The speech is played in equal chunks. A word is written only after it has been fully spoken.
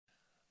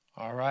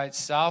All right,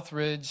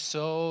 Southridge,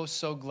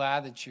 so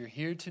glad that you're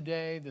here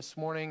today, this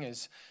morning,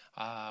 as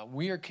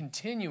we are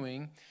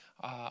continuing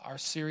our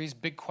series,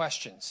 Big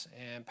Questions.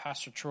 And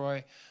Pastor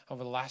Troy,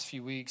 over the last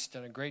few weeks,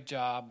 done a great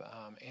job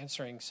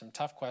answering some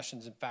tough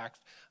questions. In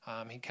fact,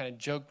 he kind of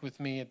joked with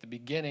me at the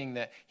beginning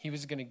that he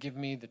was going to give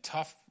me the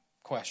tough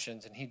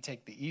questions and he'd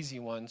take the easy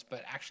ones.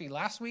 But actually,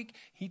 last week,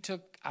 he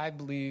took, I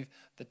believe,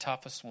 the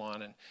toughest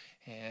one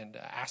and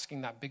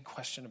asking that big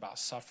question about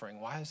suffering.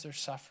 Why is there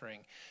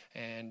suffering?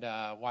 And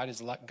why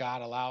does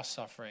God allow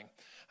suffering?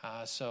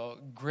 So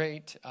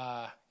great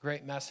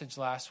message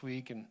last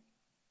week. And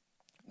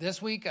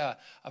this week, a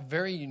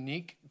very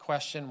unique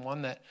question,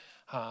 one that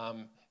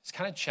is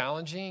kind of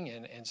challenging.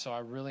 And so I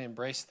really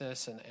embraced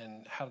this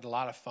and had a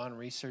lot of fun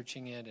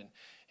researching it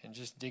and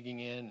just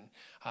digging in.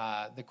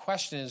 The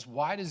question is,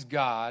 why does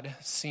God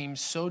seem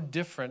so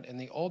different in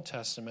the Old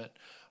Testament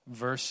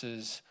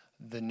versus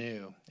the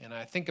New? And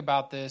I think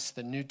about this,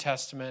 the New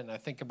Testament, and I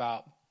think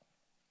about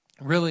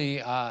really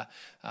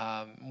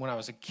when I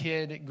was a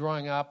kid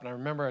growing up, and I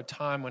remember a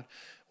time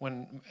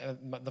when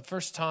the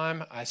first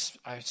time I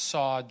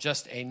saw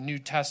just a New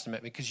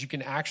Testament, because you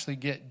can actually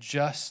get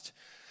just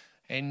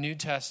a New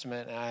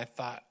Testament, and I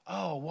thought,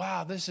 oh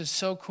wow, this is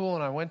so cool.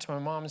 And I went to my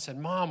mom and said,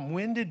 Mom,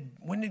 when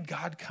did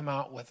God come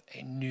out with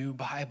a new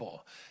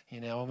Bible?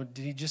 You know,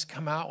 did he just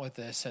come out with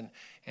this?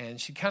 And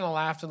she kind of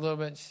laughed a little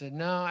bit. She said,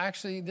 no,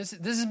 actually, this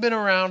has been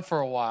around for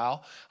a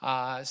while.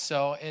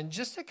 And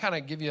just to kind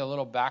of give you a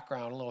little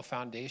background, a little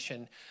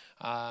foundation,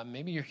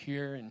 maybe you're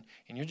here and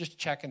you're just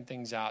checking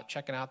things out,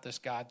 checking out this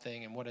God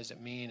thing and what does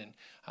it mean. And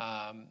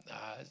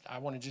I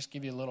want to just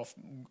give you a little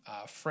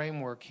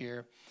framework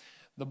here.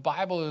 The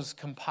Bible is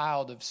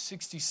compiled of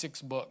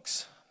 66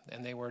 books,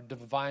 and they were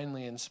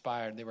divinely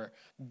inspired. They were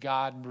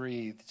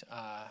God-breathed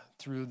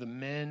through the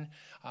men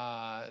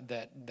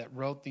that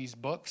wrote these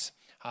books.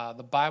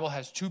 The Bible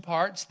has two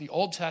parts: the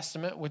Old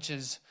Testament, which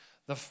is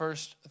the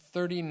first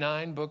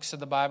 39 books of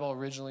the Bible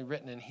originally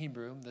written in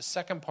Hebrew. The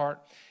second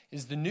part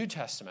is the New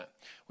Testament,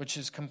 which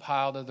is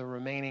compiled of the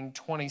remaining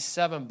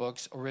 27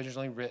 books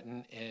originally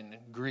written in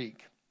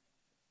Greek.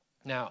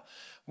 Now,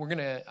 we're going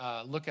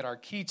to look at our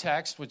key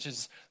text, which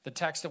is the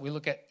text that we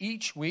look at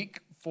each week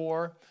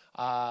for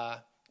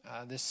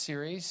this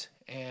series.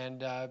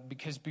 And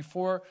because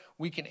before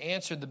we can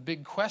answer the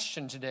big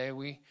question today,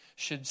 we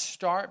should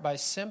start by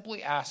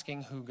simply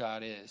asking who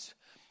God is.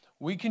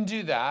 We can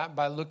do that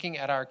by looking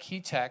at our key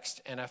text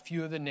and a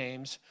few of the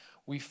names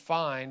we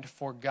find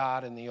for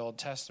God in the Old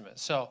Testament.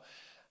 So,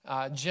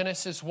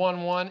 Genesis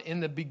 1:1, in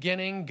the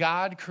beginning,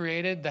 God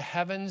created the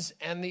heavens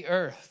and the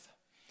earth.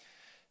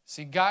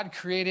 See, God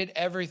created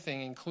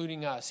everything,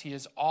 including us. He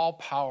is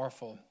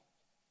all-powerful.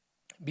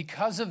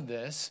 Because of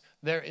this,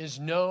 there is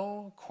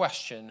no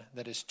question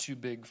that is too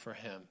big for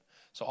him.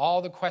 So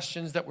all the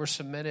questions that were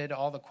submitted,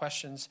 all the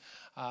questions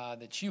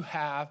that you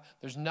have,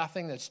 there's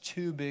nothing that's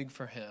too big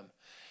for him.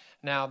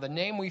 Now, the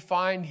name we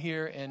find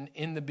here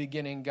in the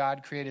beginning,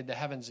 God created the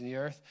heavens and the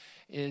earth,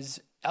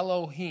 is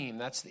Elohim.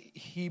 That's the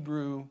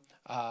Hebrew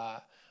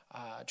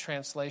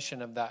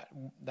translation of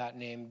that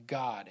name,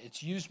 God.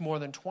 It's used more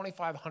than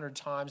 2,500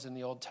 times in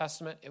the Old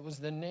Testament. It was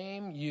the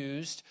name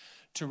used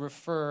to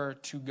refer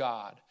to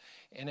God.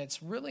 And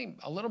it's really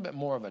a little bit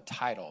more of a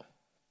title.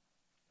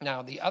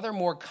 Now, the other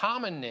more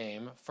common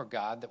name for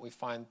God that we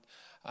find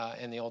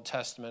in the Old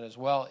Testament as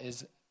well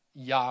is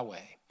Yahweh.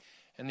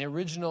 And the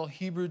original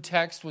Hebrew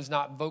text was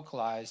not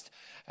vocalized,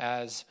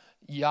 as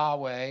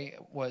Yahweh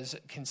was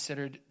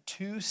considered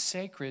too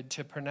sacred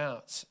to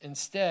pronounce.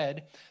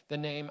 Instead, the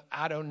name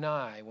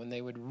Adonai, when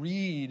they would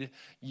read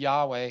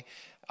Yahweh,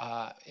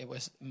 it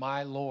was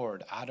my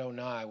Lord,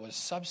 Adonai, was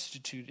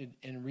substituted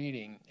in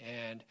reading.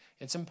 And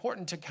it's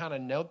important to kind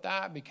of note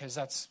that, because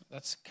that's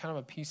kind of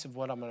a piece of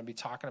what I'm going to be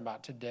talking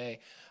about today,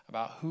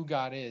 about who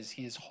God is.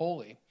 He is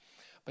holy.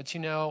 But you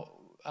know,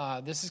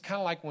 this is kind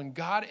of like when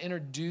God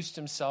introduced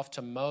himself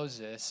to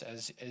Moses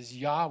as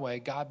Yahweh.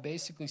 God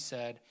basically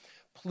said,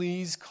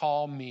 please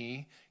call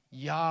me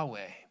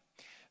Yahweh.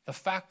 The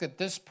fact that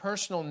this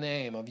personal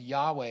name of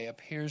Yahweh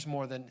appears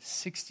more than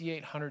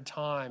 6,800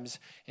 times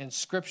in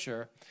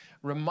Scripture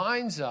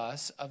reminds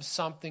us of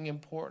something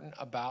important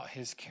about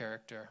his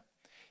character.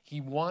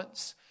 He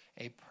wants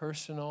a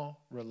personal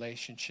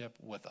relationship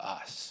with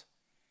us.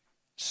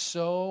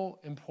 So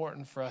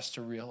important for us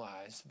to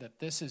realize that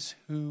this is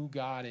who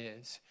God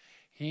is.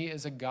 He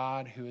is a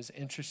God who is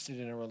interested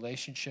in a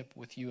relationship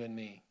with you and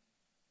me.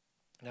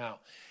 Now,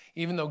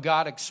 even though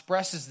God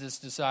expresses this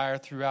desire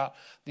throughout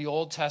the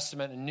Old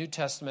Testament and New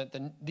Testament,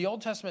 the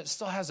Old Testament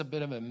still has a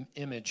bit of an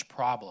image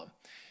problem.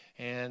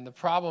 And the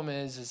problem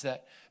is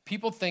that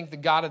people think the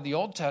God of the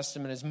Old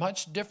Testament is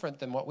much different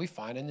than what we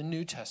find in the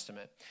New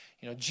Testament.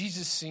 You know,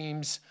 Jesus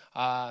is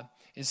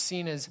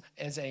seen as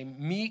a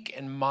meek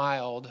and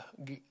mild,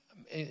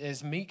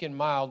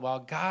 while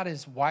God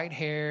is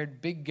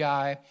white-haired, big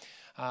guy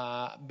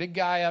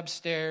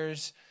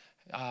upstairs,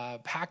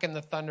 packing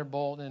the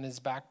thunderbolt in his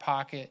back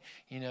pocket,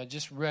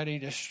 just ready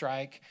to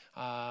strike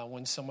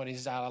when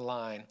somebody's out of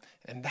line.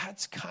 And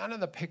that's kind of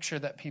the picture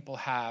that people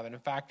have. And in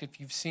fact, if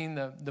you've seen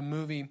the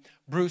movie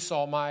Bruce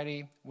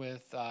Almighty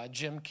with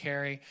Jim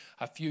Carrey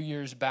a few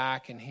years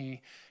back, and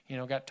he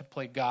got to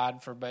play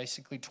God for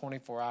basically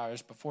 24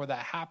 hours. Before that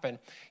happened,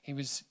 he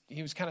was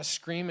kind of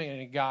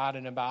screaming at God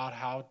and about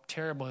how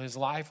terrible his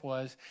life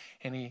was,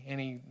 and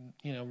he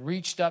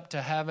reached up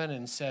to heaven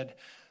and said,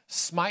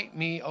 "Smite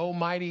me, O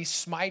mighty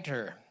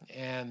smiter."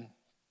 And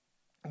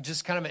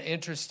just kind of an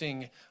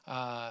interesting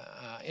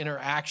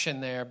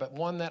interaction there, but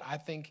one that I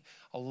think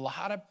a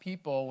lot of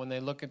people, when they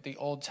look at the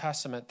Old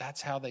Testament,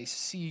 that's how they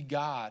see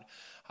God.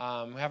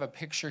 We have a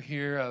picture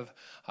here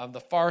of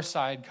the Far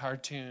Side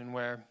cartoon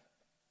where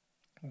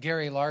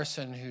Gary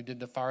Larson, who did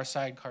the Far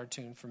Side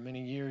cartoon for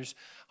many years,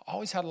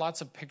 always had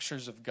lots of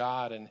pictures of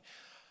God, and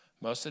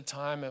most of the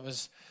time it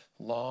was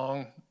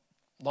long,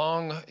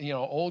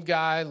 old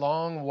guy,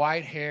 long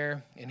white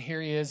hair, and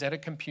here he is at a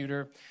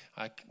computer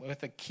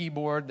with a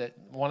keyboard that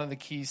one of the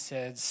keys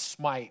said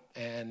smite,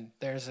 and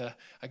there's a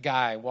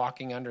guy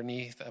walking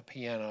underneath a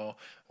piano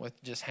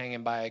with just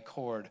hanging by a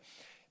cord.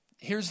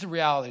 Here's the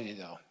reality,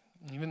 though,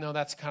 even though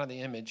that's kind of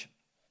the image.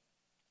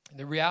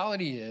 The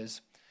reality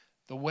is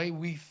the way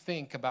we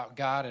think about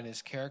God and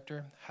his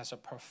character has a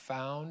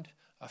profound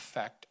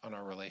effect on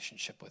our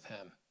relationship with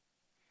him.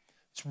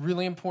 It's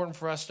really important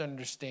for us to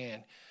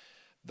understand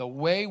the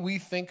way we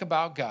think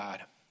about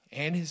God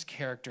and his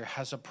character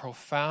has a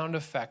profound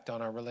effect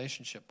on our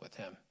relationship with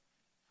him.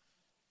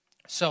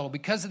 So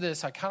because of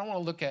this, I kind of want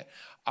to look at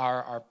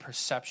our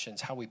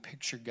perceptions, how we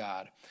picture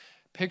God.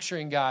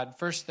 Picturing God,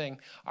 first thing,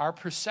 our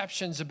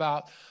perceptions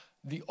about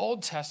the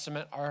Old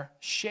Testament are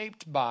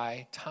shaped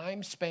by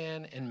time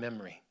span and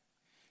memory.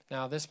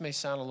 Now, this may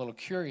sound a little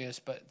curious,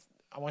 but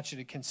I want you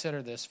to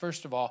consider this.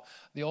 First of all,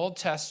 the Old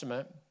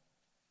Testament,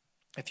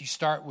 if you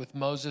start with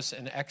Moses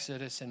and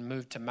Exodus and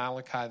move to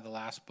Malachi, the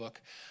last book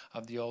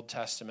of the Old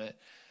Testament,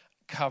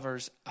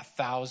 covers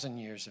 1,000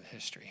 years of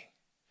history.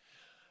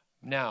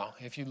 Now,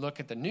 if you look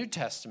at the New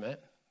Testament,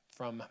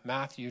 from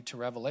Matthew to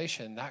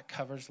Revelation, that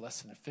covers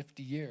less than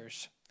 50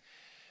 years.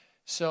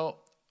 So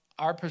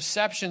our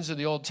perceptions of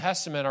the Old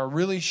Testament are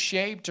really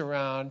shaped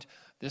around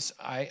this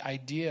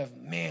idea of,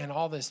 man,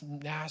 all this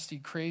nasty,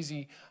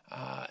 crazy,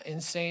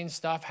 insane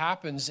stuff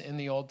happens in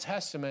the Old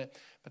Testament.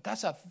 But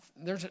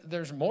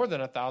there's more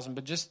than 1,000,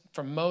 but just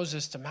from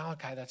Moses to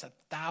Malachi, that's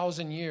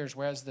 1,000 years.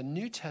 Whereas the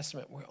New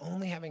Testament, we're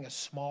only having a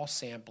small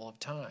sample of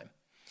time.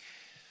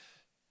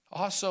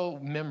 Also,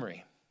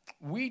 memory.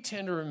 We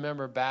tend to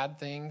remember bad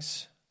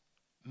things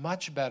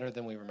much better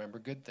than we remember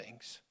good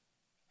things.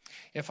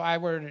 If I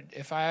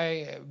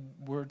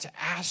were to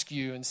ask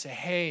you and say,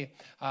 hey,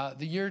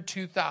 the year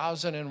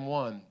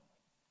 2001,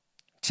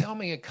 tell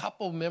me a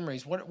couple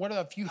memories. What are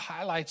a few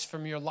highlights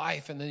from your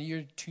life in the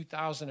year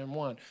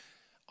 2001?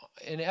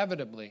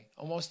 Inevitably,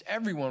 almost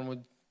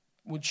everyone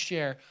would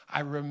share, I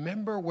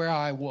remember where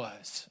I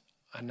was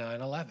on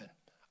 9/11.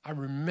 I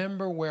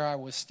remember where I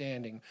was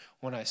standing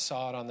when I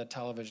saw it on the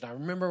television. I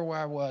remember where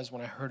I was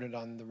when I heard it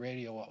on the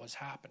radio, what was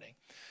happening.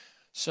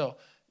 So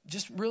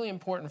just really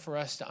important for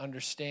us to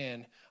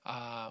understand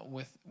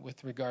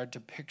with regard to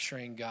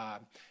picturing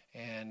God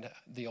and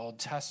the Old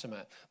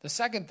Testament. The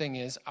second thing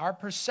is our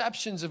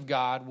perceptions of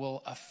God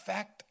will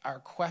affect our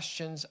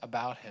questions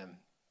about him.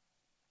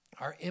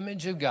 Our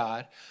image of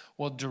God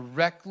will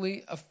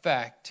directly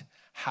affect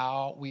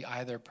how we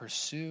either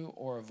pursue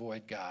or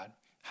avoid God.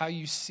 How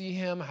you see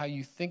him, how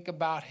you think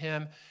about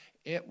him,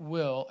 it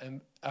will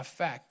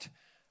affect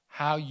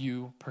how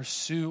you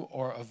pursue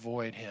or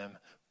avoid him.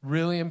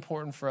 Really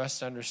important for us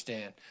to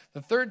understand.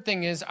 The third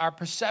thing is our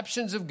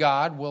perceptions of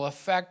God will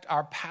affect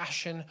our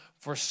passion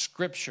for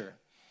Scripture.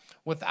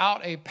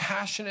 Without a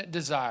passionate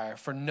desire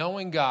for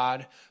knowing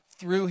God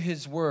through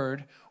his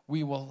word,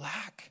 we will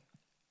lack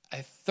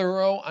a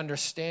thorough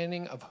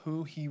understanding of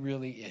who he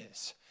really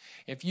is.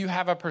 If you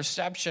have a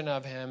perception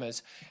of him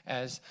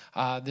as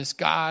this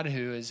God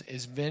who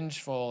is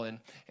vengeful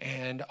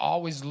and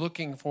always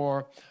looking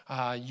for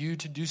you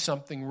to do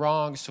something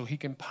wrong so he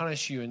can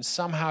punish you, and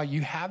somehow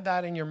you have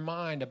that in your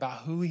mind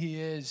about who he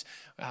is,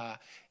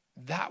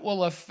 that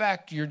will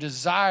affect your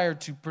desire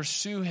to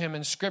pursue him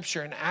in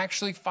Scripture and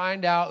actually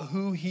find out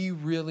who he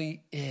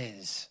really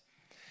is.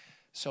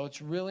 So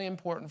it's really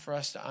important for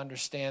us to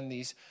understand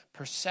these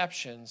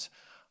perceptions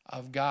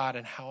of God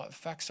and how it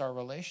affects our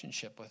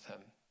relationship with him.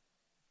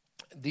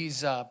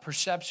 These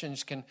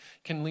perceptions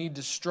can lead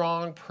to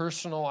strong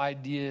personal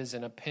ideas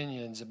and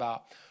opinions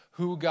about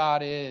who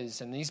God is.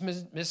 And these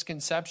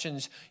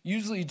misconceptions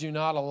usually do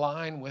not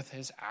align with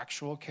his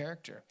actual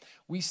character.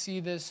 We see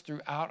this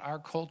throughout our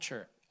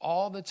culture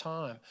all the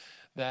time,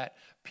 that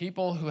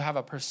people who have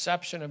a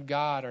perception of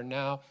God are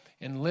now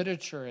in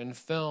literature and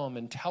film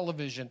and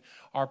television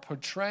are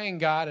portraying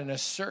God in a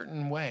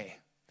certain way.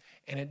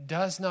 and it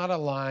does not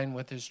align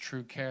with his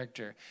true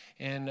character.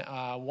 In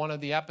one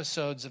of the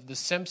episodes of The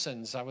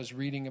Simpsons, I was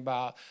reading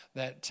about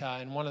that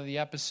in one of the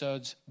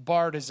episodes,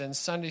 Bart is in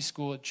Sunday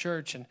school at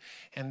church,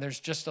 and there's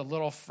just a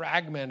little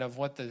fragment of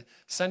what the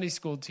Sunday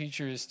school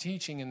teacher is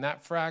teaching, and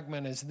that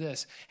fragment is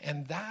this: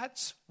 and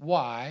that's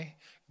why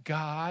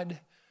God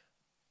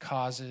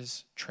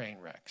causes train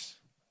wrecks.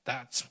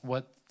 That's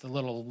what the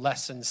little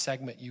lesson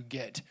segment you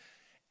get.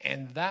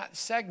 And that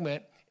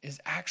segment is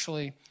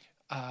actually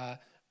a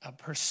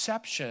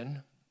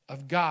perception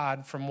of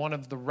God from one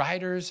of the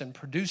writers and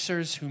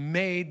producers who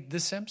made The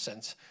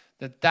Simpsons.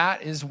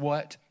 That's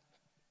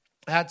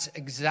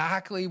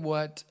exactly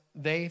what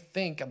they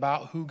think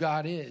about who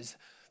God is.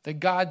 That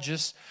God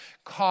just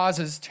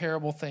causes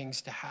terrible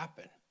things to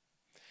happen.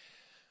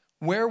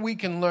 Where we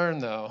can learn,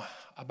 though,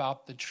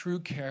 about the true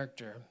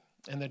character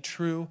and the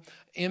true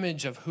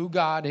image of who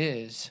God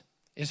is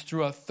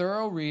through a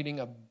thorough reading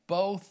of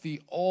both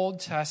the Old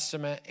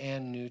Testament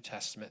and New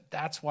Testament.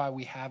 That's why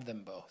we have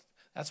them both.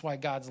 That's why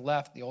God's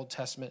left the Old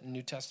Testament and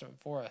New Testament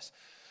for us,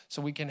 so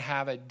we can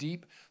have a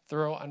deep,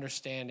 thorough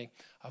understanding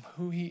of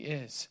who he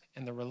is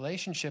and the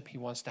relationship he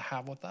wants to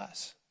have with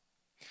us.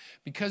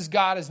 Because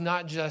God is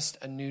not just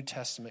a New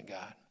Testament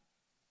God.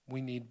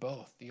 We need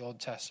both the Old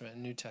Testament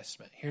and New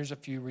Testament. Here's a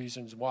few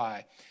reasons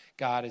why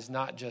God is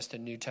not just a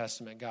New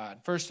Testament God.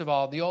 First of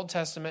all, the Old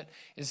Testament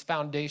is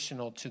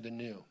foundational to the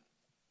New.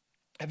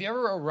 Have you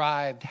ever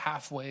arrived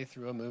halfway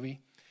through a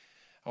movie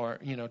or,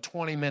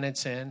 20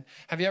 minutes in?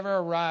 Have you ever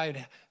arrived,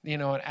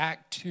 at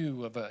act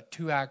 2 of a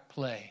 2-act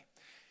play,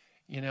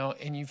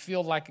 and you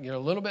feel like you're a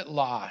little bit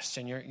lost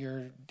and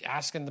you're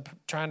asking,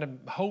 trying to,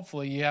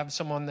 hopefully you have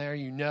someone there,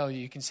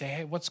 you can say,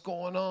 hey, what's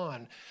going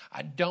on?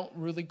 I don't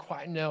really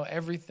quite know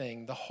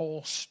everything, the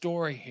whole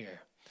story here.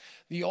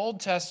 The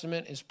Old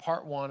Testament is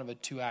part 1 of a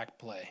 2-act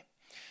play.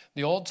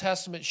 The Old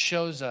Testament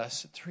shows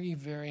us 3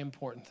 very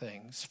important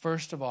things.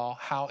 First of all,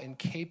 how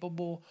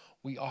incapable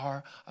we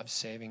are of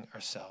saving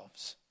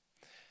ourselves.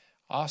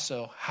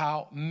 Also,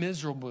 how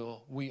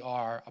miserable we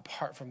are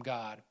apart from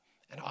God.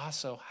 And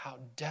also, how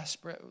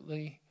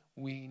desperately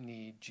we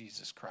need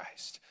Jesus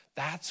Christ.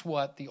 That's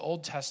what the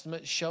Old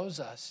Testament shows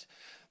us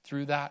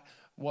through that,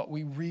 what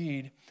we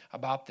read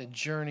about the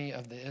journey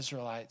of the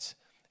Israelites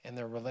and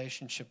their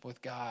relationship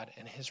with God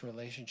and his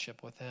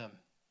relationship with them.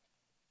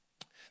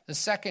 The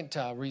second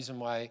reason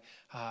why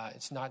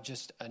it's not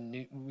just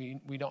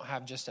we don't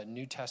have just a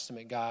New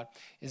Testament God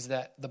is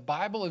that the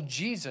Bible of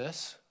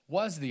Jesus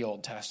was the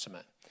Old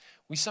Testament.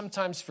 We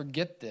sometimes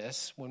forget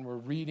this when we're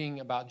reading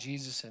about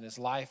Jesus and his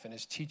life and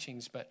his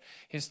teachings, but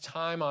his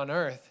time on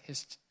earth,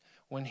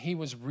 when he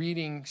was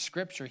reading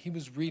Scripture, he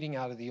was reading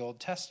out of the Old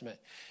Testament.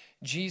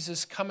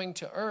 Jesus coming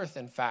to earth,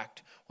 in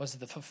fact, was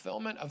the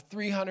fulfillment of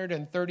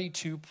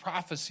 332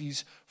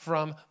 prophecies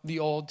from the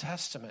Old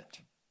Testament.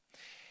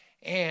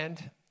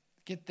 And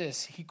get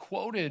this, he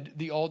quoted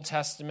the Old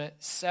Testament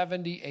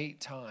 78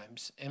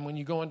 times. And when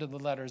you go into the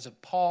letters of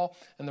Paul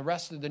and the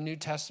rest of the New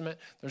Testament,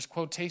 there's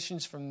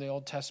quotations from the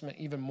Old Testament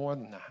even more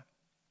than that.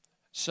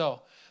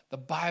 So the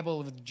Bible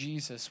of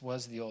Jesus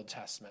was the Old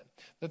Testament.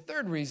 The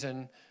third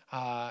reason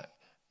God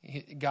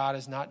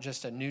is not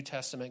just a New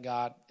Testament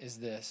God is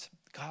this: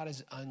 God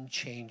is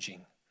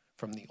unchanging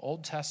from the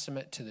Old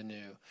Testament to the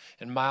New.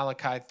 In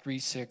Malachi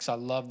 3:6, I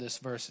love this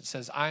verse. It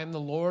says, I am the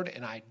Lord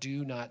and I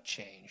do not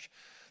change.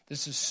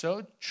 This is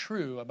so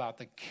true about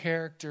the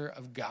character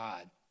of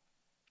God.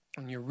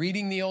 When you're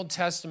reading the Old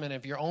Testament,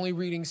 if you're only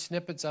reading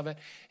snippets of it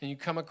and you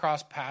come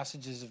across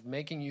passages of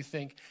making you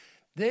think,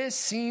 this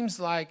seems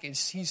like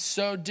he's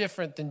so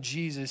different than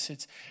Jesus.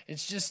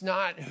 It's just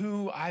not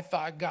who I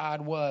thought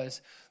God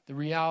was. The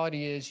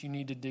reality is you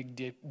need to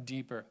dig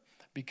deeper,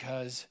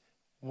 because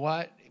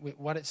what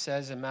it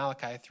says in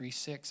Malachi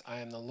 3:6, I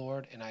am the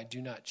Lord and I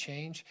do not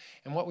change.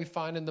 And what we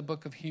find in the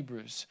book of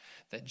Hebrews,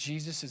 that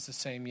Jesus is the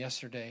same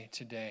yesterday,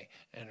 today,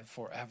 and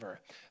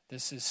forever.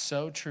 This is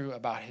so true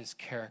about his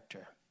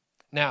character.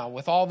 Now,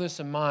 with all this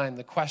in mind,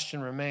 the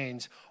question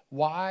remains,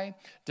 why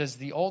does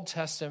the Old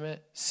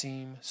Testament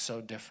seem so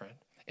different?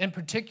 In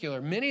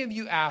particular, many of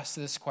you ask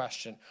this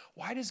question: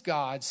 why does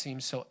God seem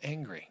so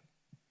angry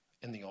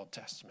in the Old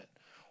Testament?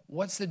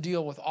 What's the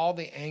deal with all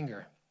the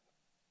anger?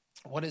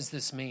 What does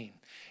this mean?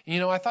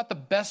 I thought the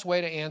best way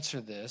to answer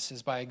this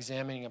is by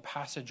examining a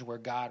passage where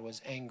God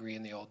was angry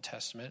in the Old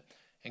Testament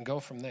and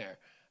go from there.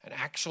 An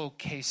actual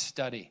case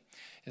study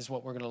is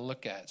what we're going to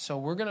look at. So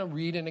we're going to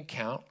read an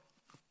account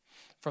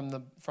from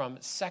 2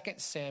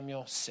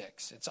 Samuel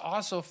 6. It's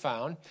also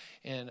found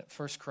in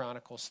 1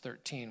 Chronicles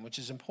 13, which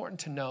is important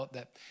to note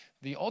that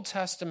the Old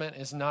Testament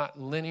is not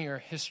linear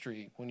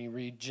history when you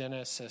read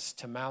Genesis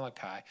to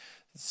Malachi.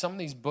 Some of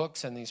these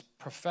books and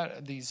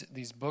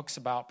these books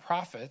about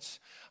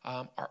prophets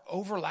are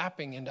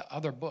overlapping into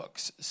other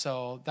books.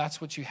 So that's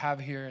what you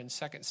have here in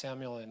 2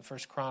 Samuel and 1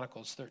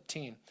 Chronicles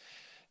 13.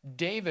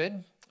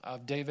 David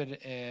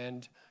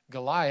and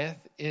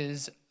Goliath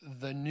is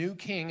the new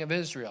king of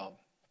Israel.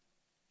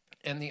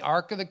 And the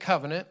Ark of the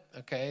Covenant,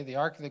 okay, the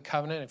Ark of the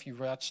Covenant, if you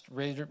watched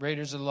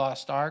Raiders of the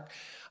Lost Ark,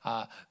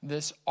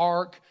 this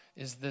Ark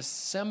is the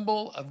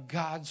symbol of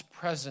God's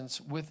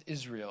presence with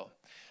Israel.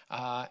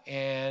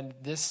 And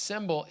this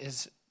symbol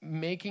is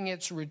making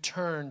its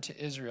return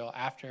to Israel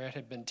after it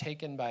had been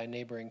taken by a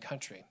neighboring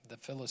country, the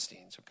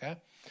Philistines, okay?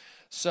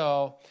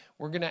 So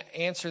we're going to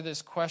answer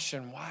this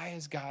question, why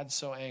is God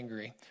so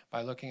angry,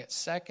 by looking at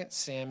 2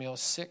 Samuel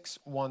 6,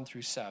 1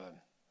 through 7.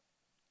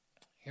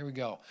 Here we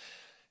go.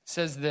 It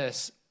says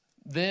this,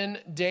 then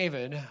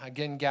David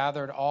again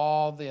gathered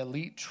all the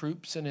elite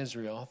troops in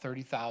Israel,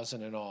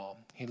 30,000 in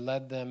all. He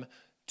led them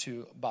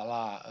to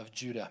Baalah of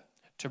Judah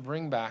to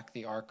bring back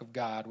the ark of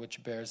God,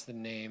 which bears the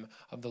name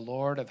of the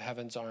Lord of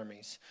heaven's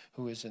armies,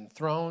 who is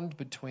enthroned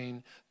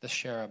between the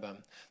cherubim.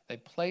 They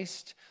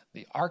placed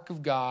the ark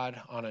of God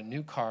on a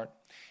new cart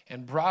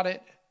and brought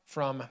it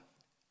from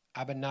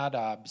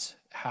Abinadab's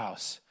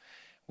house,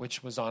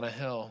 which was on a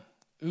hill.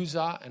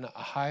 Uzzah and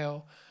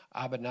Ahio,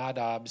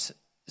 Abinadab's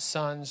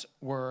sons,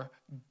 were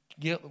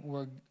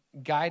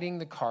guiding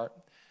the cart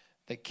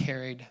that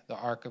carried the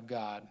ark of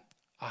God.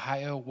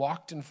 Ahio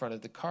walked in front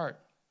of the cart.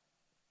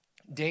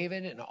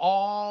 David and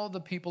all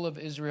the people of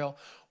Israel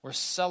were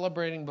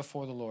celebrating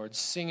before the Lord,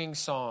 singing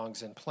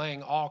songs and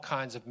playing all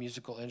kinds of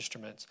musical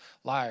instruments,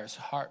 lyres,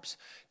 harps,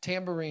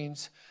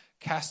 tambourines,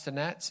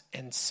 castanets,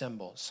 and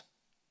cymbals.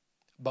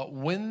 But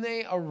when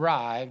they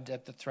arrived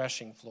at the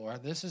threshing floor,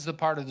 this is the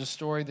part of the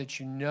story that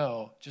you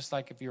know, just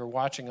like if you were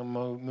watching a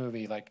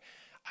movie, like,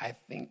 I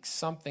think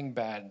something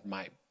bad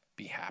might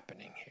be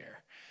happening here.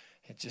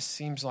 It just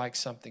seems like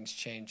something's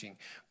changing.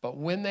 But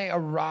when they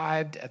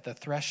arrived at the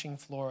threshing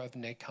floor of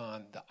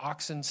Nacon, the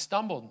oxen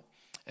stumbled,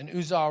 and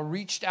Uzzah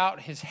reached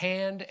out his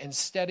hand and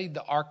steadied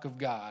the ark of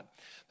God.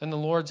 Then the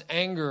Lord's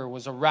anger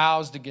was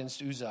aroused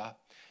against Uzzah,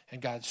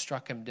 and God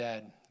struck him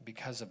dead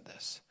because of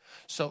this.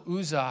 So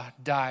Uzzah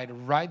died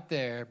right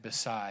there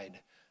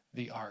beside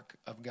the ark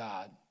of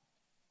God.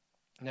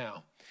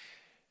 Now,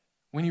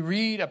 when you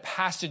read a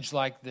passage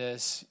like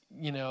this,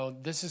 you know,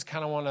 this is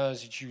kind of one of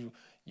those that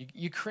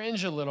you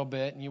cringe a little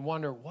bit and you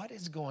wonder, what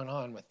is going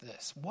on with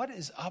this? What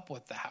is up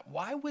with that?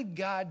 Why would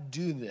God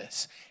do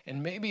this?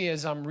 And maybe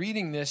as I'm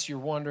reading this, you're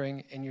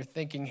wondering and you're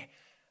thinking,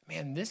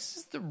 man, this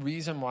is the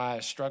reason why I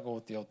struggle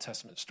with the Old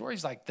Testament.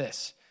 Stories like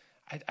this,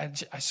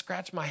 I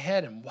scratch my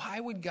head, and why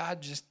would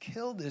God just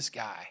kill this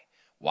guy?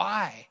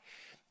 Why?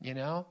 You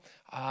know,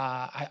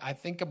 I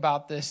think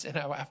about this, and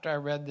after I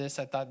read this,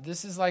 I thought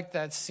this is like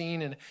that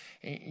scene in,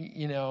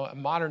 you know, a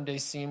modern day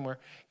scene where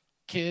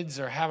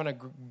kids are having a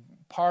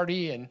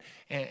party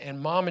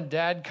and mom and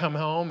dad come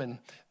home and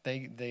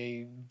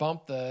they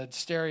bump the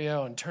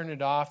stereo and turn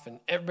it off and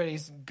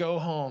everybody's go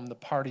home, the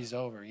party's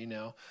over, you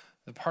know.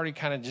 The party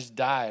kind of just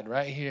died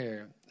right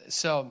here.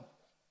 So,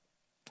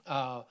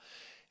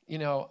 you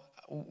know,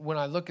 when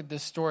I look at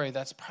this story,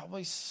 that's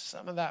probably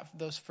some of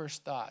those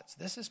first thoughts.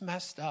 This is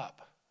messed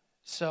up.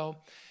 So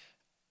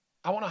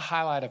I want to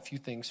highlight a few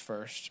things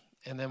first,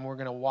 and then we're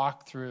going to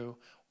walk through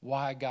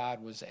why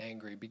God was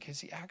angry, because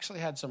he actually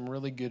had some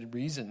really good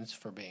reasons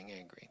for being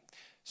angry.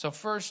 So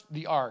first,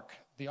 the Ark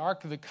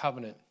of the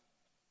Covenant.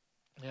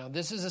 Now,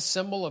 this is a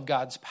symbol of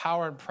God's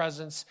power and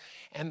presence,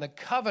 and the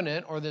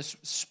covenant, or this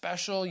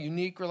special,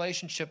 unique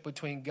relationship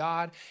between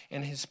God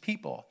and his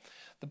people.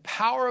 The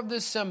power of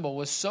this symbol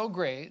was so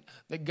great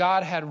that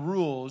God had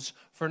rules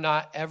for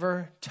not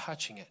ever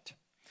touching it,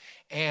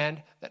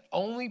 and that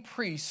only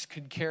priests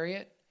could carry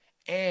it,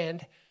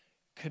 and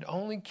could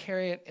only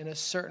carry it in a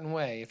certain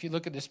way. If you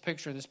look at this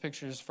picture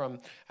is from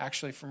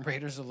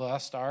Raiders of the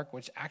Lost Ark,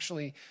 which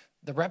actually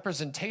the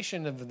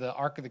representation of the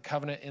Ark of the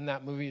Covenant in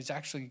that movie is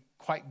actually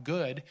quite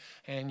good.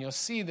 And you'll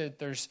see that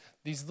there's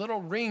these little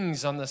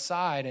rings on the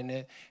side,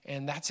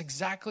 and that's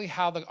exactly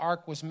how the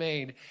Ark was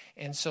made.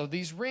 And so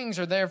these rings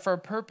are there for a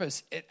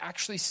purpose. It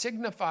actually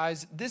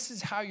signifies this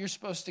is how you're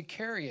supposed to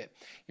carry it.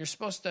 You're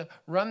supposed to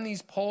run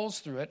these poles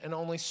through it, and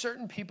only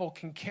certain people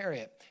can carry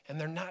it, and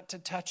they're not to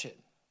touch it.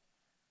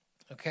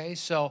 Okay,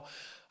 so,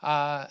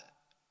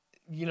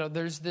 you know,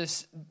 there's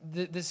this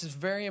is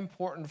very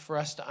important for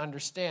us to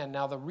understand.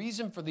 Now, the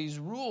reason for these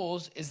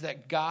rules is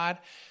that God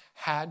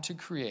had to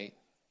create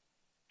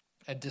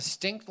a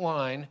distinct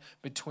line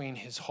between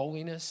his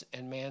holiness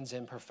and man's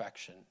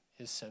imperfection,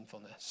 his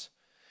sinfulness.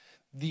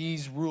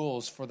 These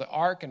rules for the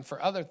ark and for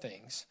other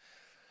things,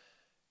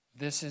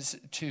 this is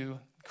to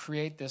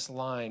create this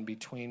line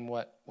between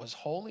what was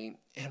holy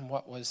and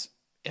what was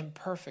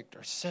imperfect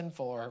or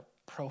sinful or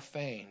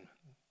profane.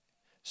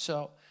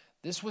 So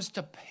this was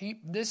to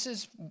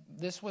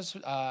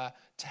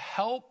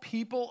help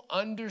people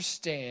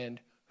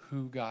understand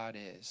who God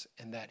is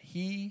and that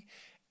he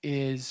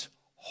is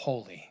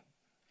holy.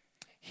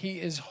 He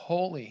is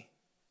holy.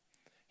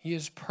 He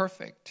is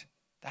perfect.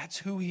 That's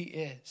who he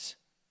is.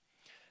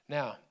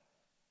 Now,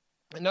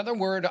 a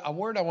word I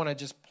want to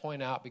just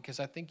point out, because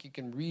I think you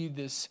can read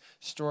this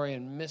story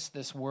and miss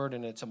this word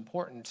and its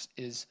importance,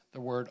 is the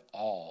word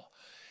all.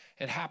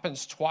 It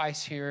happens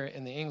twice here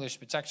in the English,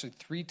 but it's actually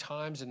 3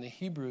 times in the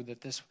Hebrew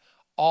that this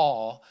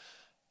all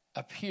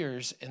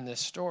appears in this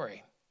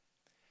story.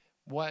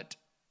 what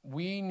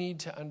we need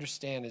to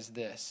understand is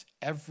this: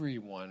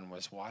 everyone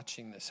was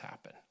watching this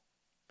happen.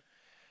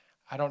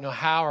 I don't know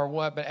how or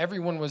what, but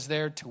everyone was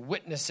there to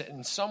witness it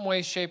in some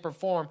way, shape, or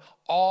form.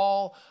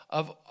 All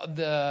of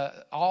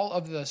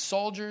the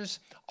soldiers,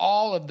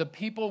 all of the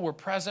people were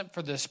present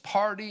for this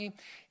party.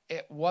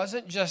 It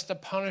wasn't just a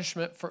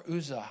punishment for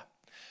Uzzah.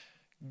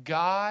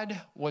 God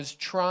was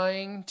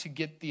trying to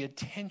get the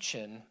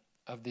attention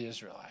of the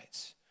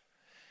Israelites.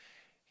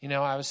 You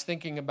know, I was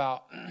thinking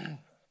about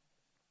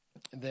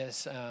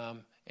this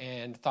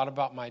and thought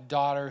about my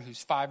daughter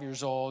who's 5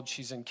 years old.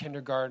 She's in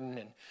kindergarten,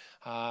 and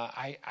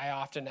I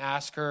often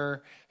ask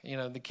her, you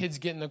know, the kids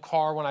get in the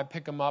car when I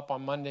pick them up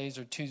on Mondays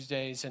or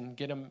Tuesdays and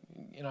get them,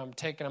 you know, I'm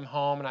taking them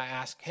home, and I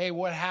ask, hey,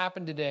 what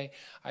happened today?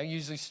 I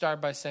usually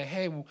start by saying,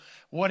 hey,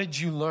 what did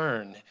you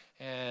learn?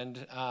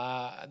 And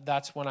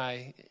that's when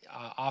I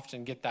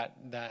often get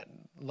that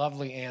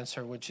lovely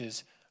answer, which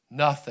is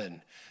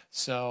nothing.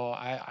 So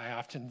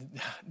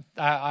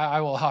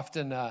I will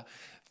often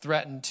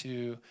threaten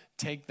to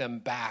take them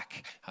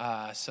back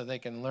so they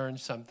can learn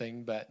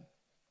something, but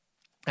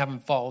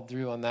haven't followed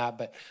through on that.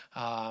 But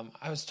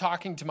I was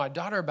talking to my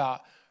daughter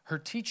about her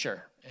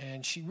teacher,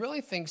 and she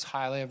really thinks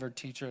highly of her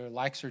teacher,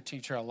 likes her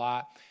teacher a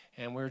lot.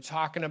 And we were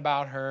talking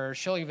about her.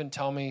 She'll even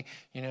tell me,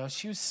 you know,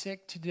 she was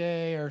sick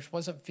today or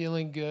wasn't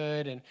feeling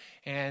good.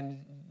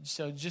 And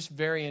so just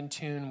very in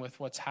tune with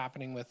what's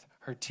happening with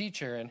her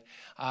teacher.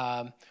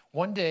 And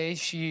one day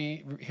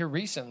here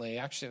recently,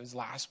 actually it was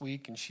last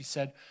week, and she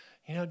said,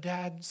 you know,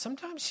 Dad,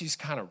 sometimes she's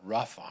kind of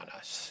rough on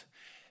us.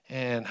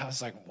 And I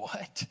was like,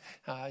 what?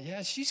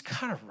 Yeah, she's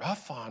kind of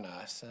rough on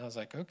us. And I was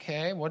like,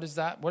 okay, what does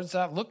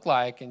that look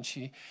like? And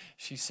she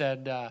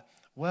said,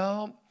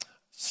 well,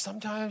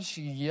 sometimes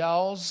she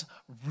yells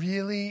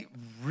really,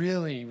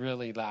 really,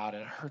 really loud,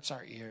 and it hurts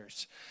our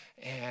ears.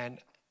 And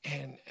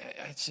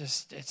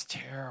it's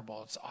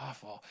terrible. It's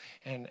awful.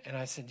 And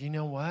I said, you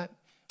know what?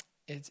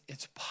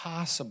 It's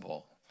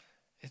possible.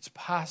 It's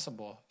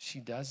possible she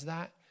does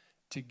that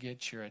to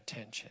get your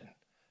attention,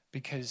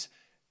 because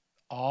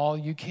all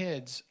you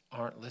kids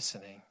aren't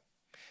listening.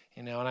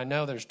 You know, and I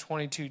know there's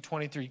 22,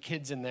 23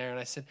 kids in there. And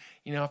I said,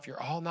 you know, if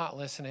you're all not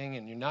listening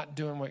and you're not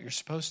doing what you're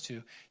supposed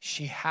to,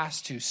 she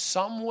has to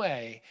some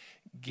way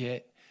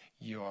get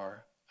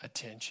your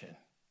attention.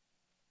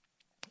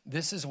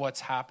 This is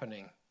what's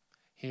happening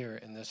here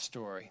in this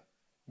story.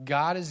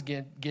 God is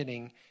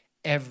getting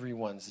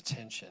everyone's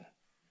attention.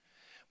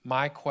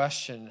 My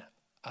question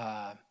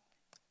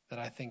that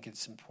I think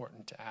it's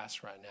important to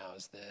ask right now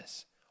is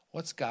this: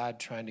 what's God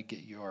trying to get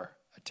your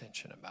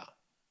attention about?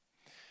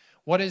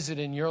 What is it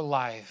in your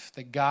life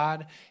that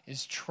God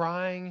is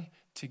trying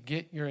to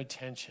get your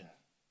attention?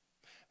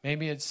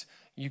 Maybe it's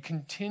you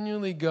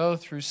continually go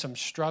through some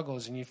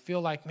struggles and you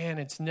feel like,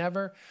 man,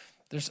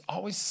 there's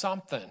always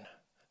something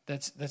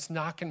that's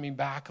knocking me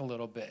back a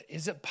little bit.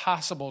 Is it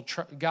possible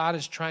God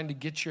is trying to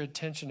get your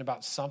attention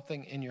about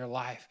something in your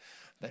life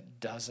that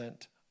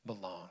doesn't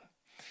belong?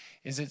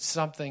 Is it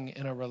something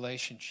in a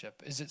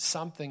relationship? Is it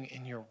something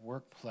in your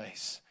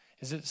workplace?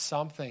 Is it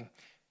something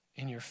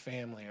in your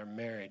family or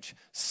marriage?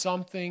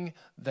 Something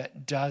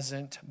that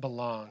doesn't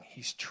belong.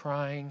 He's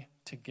trying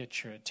to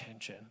get your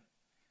attention.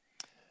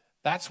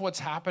 That's what's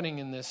happening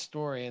in this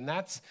story. And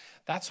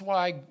that's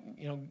why,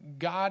 you know,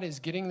 God is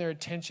getting their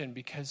attention,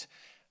 because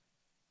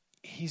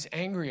he's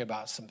angry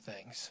about some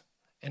things,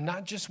 and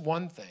not just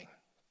one thing.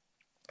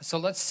 So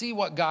let's see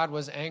what God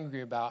was angry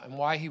about and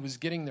why he was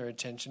getting their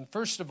attention.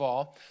 First of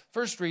all,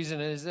 first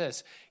reason is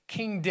this: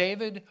 King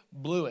David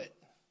blew it.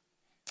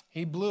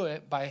 He blew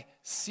it by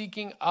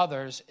seeking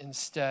others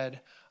instead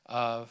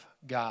of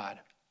God.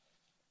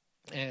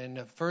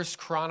 In 1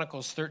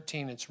 Chronicles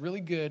 13, it's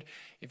really good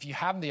if you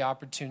have the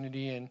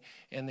opportunity.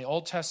 In the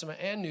Old Testament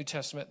and New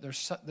Testament,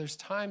 there's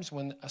times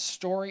when a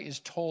story is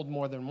told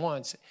more than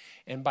once.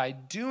 And by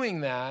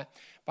doing that,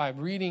 by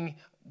reading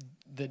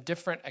the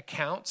different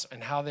accounts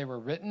and how they were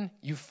written,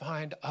 you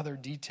find other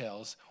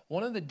details.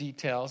 One of the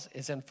details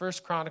is in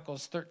 1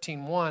 Chronicles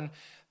 13:1.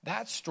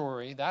 That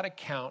story, that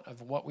account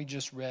of what we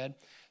just read,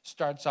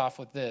 starts off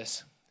with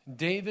this: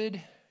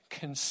 David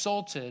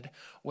consulted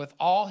with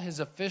all his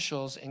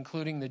officials,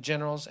 including the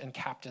generals and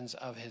captains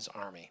of his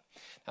army.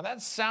 Now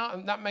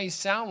that may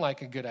sound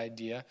like a good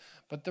idea,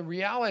 but the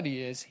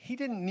reality is he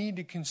didn't need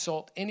to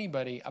consult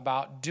anybody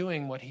about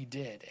doing what he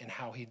did and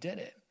how he did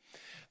it.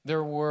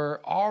 There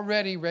were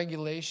already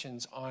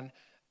regulations on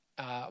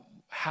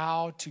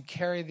how to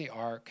carry the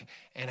ark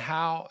and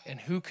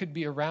who could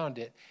be around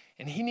it,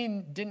 and he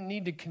didn't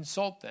need to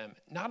consult them.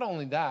 Not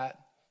only that,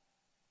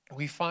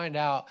 we find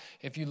out,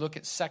 if you look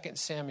at 2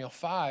 Samuel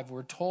 5,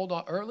 we're told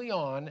early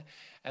on,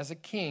 as a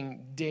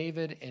king,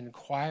 David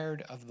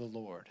inquired of the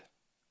Lord.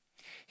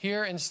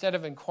 Here, instead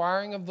of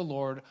inquiring of the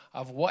Lord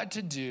of what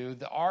to do,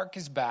 the ark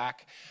is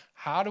back.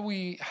 How do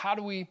we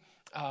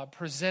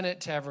present it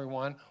to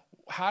everyone?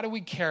 How do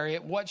we carry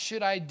it? What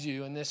should I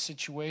do in this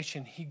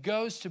situation? He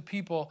goes to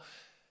people,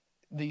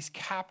 these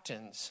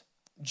captains,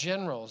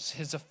 generals,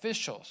 his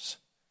officials,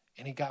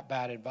 and he got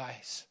bad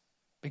advice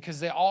because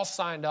they all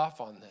signed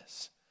off on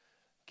this.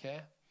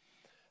 Okay?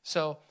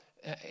 So,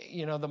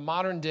 the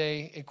modern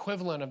day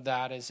equivalent of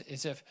that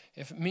is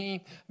if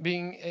me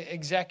being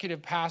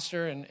executive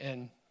pastor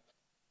and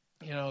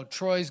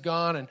Troy's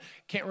gone and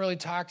can't really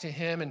talk to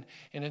him. And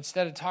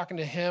instead of talking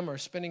to him or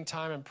spending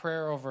time in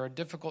prayer over a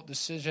difficult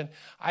decision,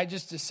 I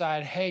just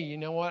decide, hey, you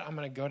know what? I'm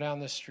going to go down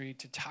the street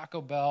to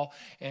Taco Bell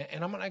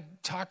and I'm going to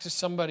talk to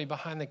somebody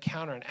behind the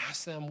counter and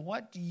ask them,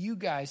 what do you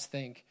guys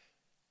think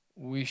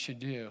we should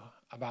do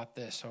about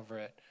this over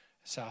at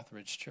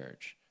Southridge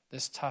Church?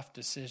 This tough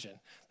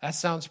decision. That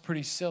sounds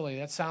pretty silly.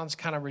 That sounds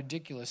kind of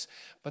ridiculous.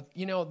 But,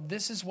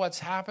 this is what's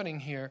happening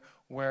here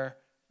where,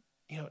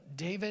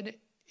 David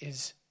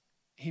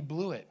he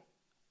blew it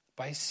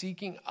by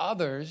seeking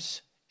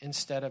others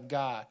instead of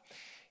God.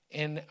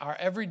 In our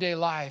everyday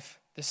life,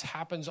 this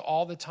happens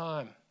all the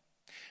time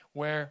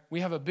where we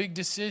have a big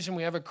decision,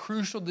 we have a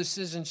crucial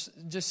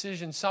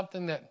decision,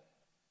 something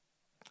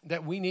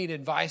that we need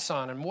advice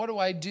on. And what do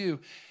I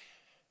do?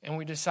 And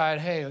we decide,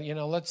 hey,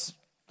 let's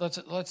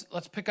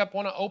pick up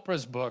one of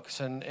Oprah's books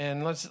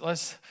and let's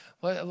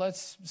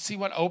see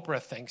what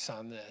Oprah thinks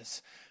on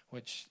this.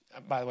 Which,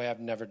 by the way,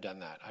 I've never done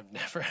that.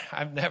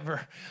 I've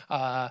never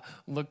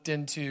looked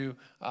into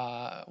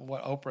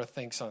what Oprah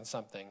thinks on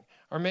something.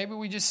 Or maybe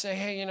we just say,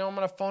 hey, I'm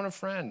going to phone a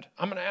friend.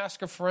 I'm going to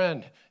ask a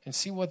friend and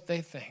see what they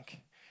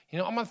think. I'm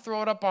going to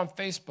throw it up on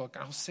Facebook.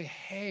 And I'll say,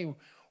 hey,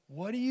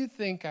 what do you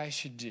think I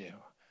should do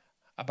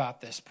about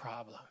this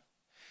problem?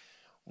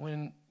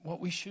 When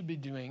what we should be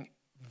doing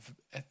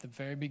at the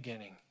very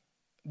beginning,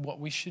 what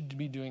we should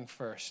be doing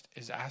first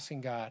is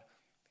asking God,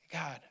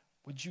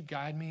 would you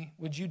guide me?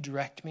 Would you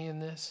direct me in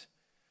this?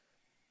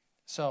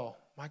 So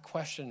my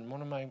question,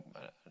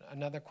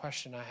 another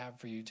question I have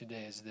for you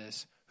today is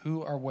this: who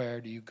or where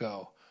do you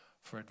go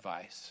for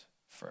advice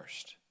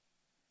first?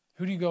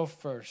 Who do you go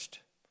first?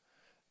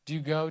 Do you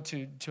go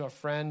to a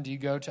friend? Do you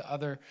go to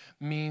other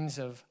means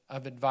of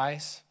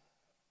advice?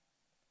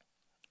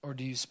 Or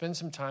do you spend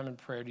some time in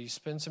prayer? Do you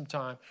spend some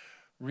time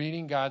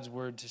reading God's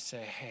word to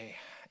say, hey,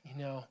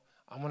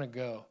 I want to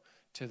go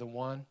to the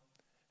one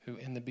who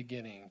in the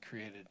beginning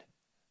created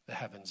the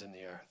heavens and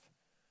the earth,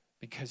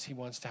 because he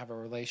wants to have a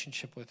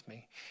relationship with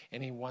me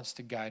and he wants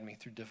to guide me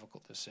through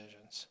difficult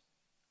decisions.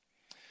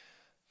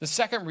 The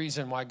second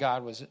reason why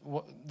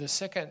the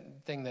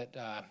second thing that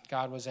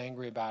God was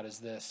angry about is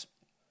this: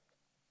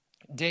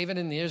 David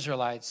and the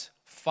Israelites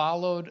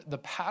followed the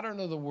pattern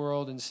of the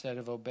world instead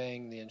of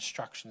obeying the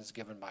instructions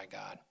given by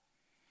God.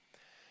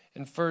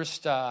 And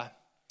first,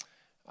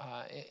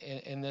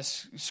 in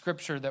this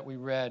scripture that we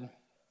read,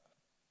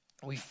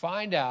 we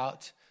find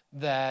out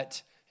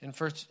that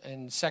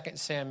in 2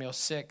 Samuel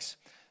 6,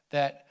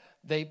 that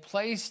they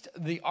placed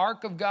the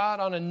ark of God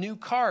on a new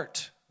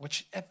cart,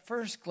 which at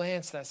first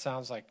glance that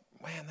sounds like,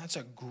 man, that's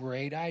a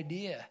great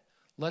idea.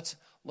 Let's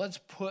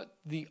put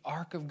the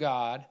ark of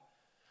God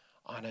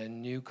on a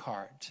new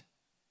cart.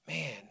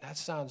 Man, that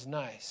sounds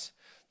nice.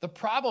 The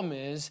problem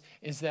is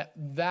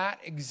that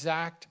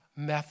exact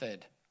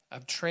method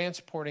of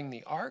transporting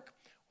the ark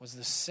was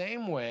the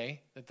same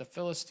way that the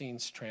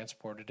Philistines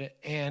transported it,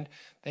 and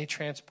they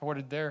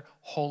transported their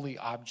holy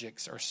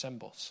objects or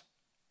symbols.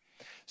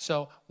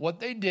 So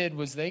what they did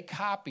was they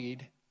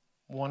copied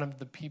one of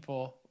the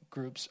people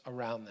groups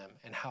around them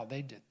and how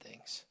they did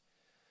things.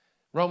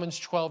 Romans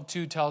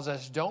 12:2 tells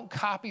us, don't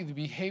copy the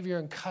behavior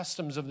and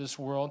customs of this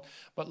world,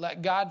 but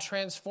let God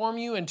transform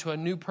you into a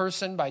new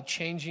person by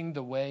changing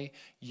the way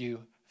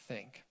you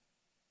think.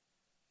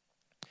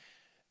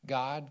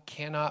 God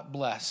cannot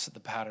bless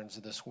the patterns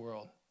of this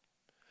world.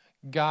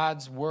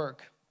 God's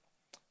work,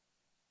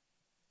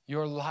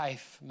 your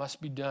life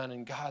must be done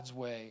in God's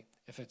way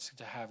if it's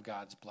to have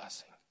God's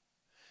blessing.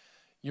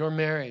 Your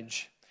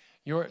marriage,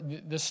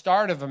 the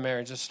start of a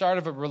marriage, the start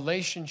of a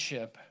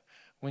relationship,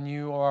 when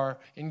you are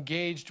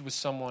engaged with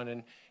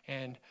someone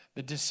and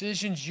the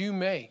decisions you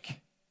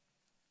make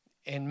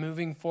in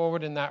moving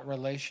forward in that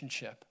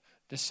relationship,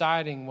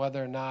 deciding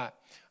whether or not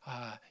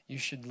you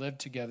should live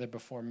together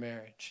before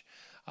marriage,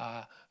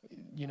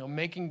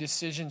 making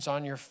decisions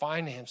on your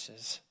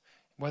finances,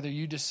 whether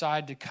you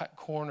decide to cut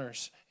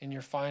corners in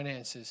your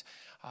finances,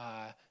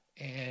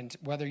 and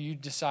whether you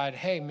decide,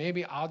 hey,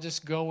 maybe I'll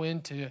just go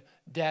into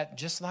debt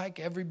just like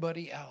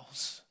everybody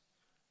else,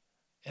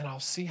 and I'll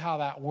see how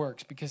that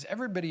works, because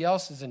everybody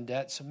else is in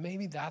debt, so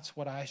maybe that's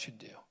what I should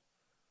do.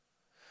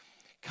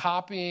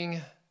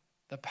 Copying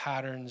the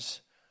patterns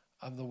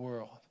of the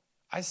world.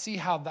 I see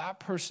how that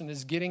person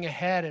is getting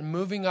ahead and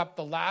moving up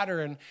the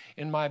ladder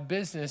in my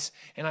business.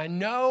 And I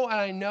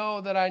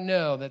know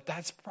that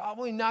that's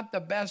probably not the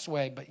best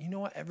way, but you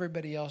know what?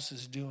 Everybody else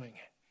is doing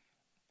it.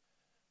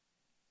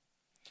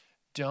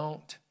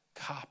 Don't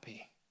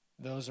copy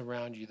those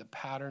around you, the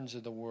patterns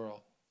of the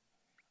world.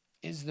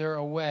 Is there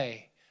a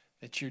way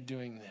that you're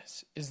doing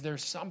this? Is there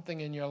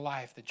something in your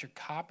life that you're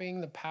copying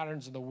the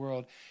patterns of the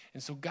world?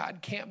 And so God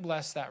can't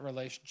bless that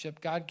relationship.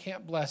 God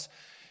can't bless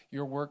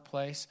your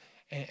workplace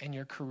and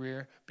your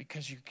career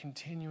because you're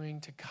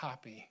continuing to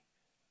copy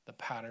the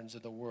patterns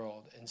of the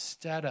world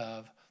instead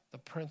of the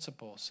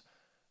principles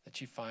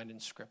that you find in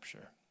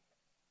Scripture.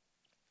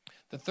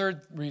 The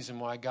third reason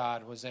why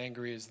God was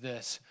angry is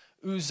this.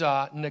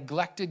 Uzzah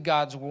neglected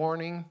God's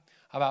warning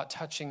about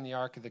touching the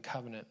Ark of the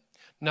Covenant.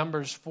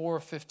 Numbers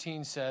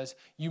 4:15 says,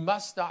 "You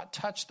must not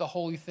touch the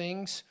holy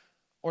things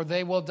or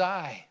they will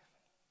die."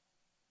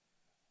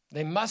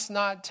 They must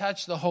not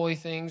touch the holy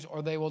things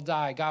or they will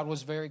die. God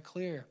was very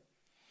clear.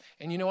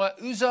 And you know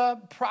what?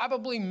 Uzzah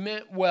probably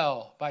meant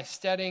well by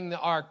steadying the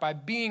ark, by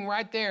being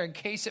right there in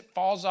case it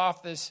falls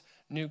off this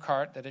new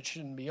cart that it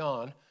shouldn't be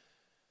on.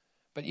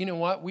 But you know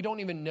what? We don't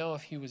even know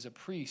if he was a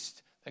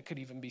priest that could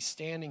even be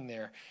standing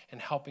there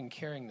and helping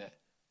carrying that.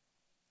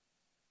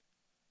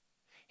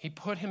 He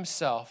put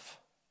himself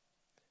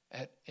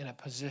in a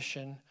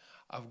position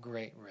of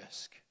great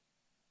risk.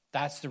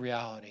 That's the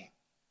reality.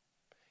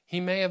 He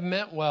may have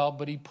meant well,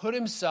 but he put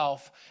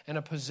himself in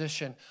a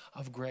position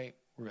of great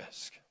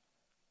risk.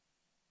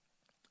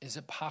 Is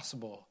it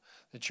possible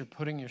that you're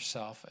putting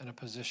yourself in a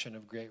position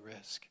of great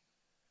risk?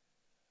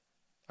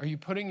 Are you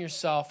putting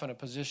yourself in a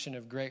position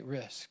of great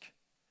risk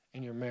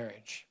in your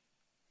marriage?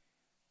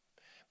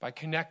 By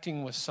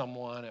connecting with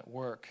someone at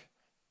work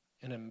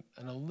in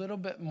a little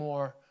bit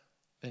more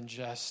than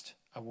just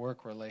a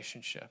work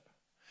relationship?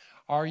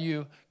 Are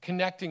you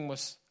connecting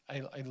with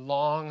a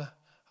long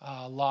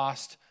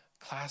lost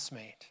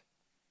classmate?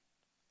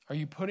 Are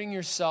you putting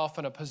yourself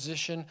in a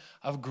position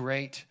of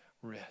great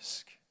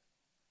risk?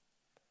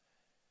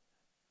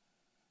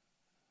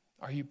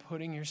 Are you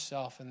putting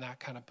yourself in that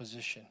kind of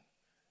position?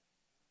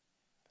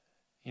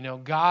 You know,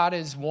 God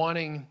is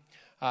wanting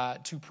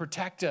to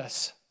protect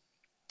us.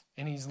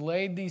 And he's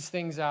laid these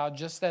things out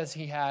just as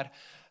he had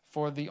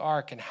for the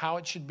ark and how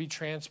it should be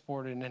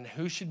transported and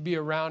who should be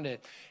around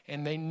it.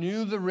 And they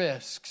knew the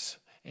risks,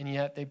 and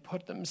yet they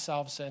put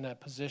themselves in a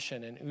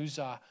position. And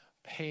Uzzah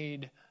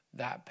paid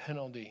that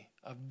penalty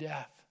of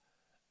death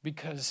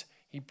because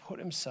he put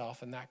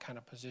himself in that kind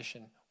of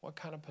position. What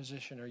kind of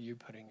position are you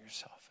putting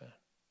yourself in?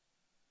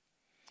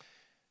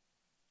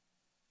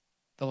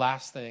 The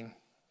last thing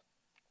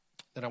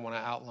that I want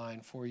to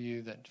outline for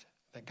you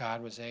that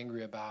God was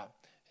angry about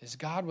is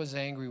God was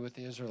angry with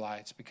the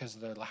Israelites because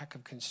of their lack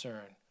of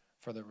concern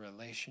for the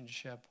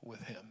relationship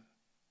with him.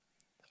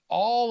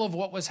 All of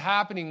what was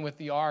happening with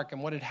the ark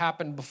and what had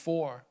happened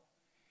before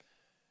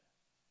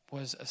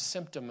was a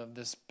symptom of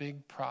this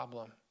big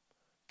problem.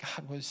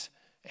 God was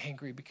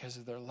angry because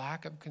of their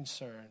lack of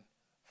concern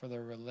for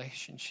their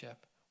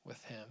relationship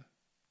with him.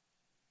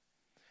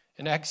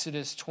 In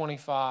Exodus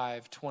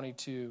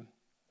 25:22,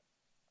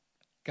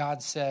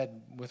 God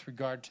said with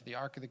regard to the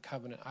Ark of the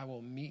Covenant, "I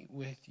will meet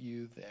with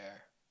you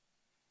there."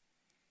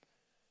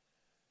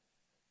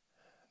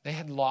 They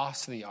had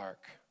lost the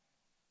ark.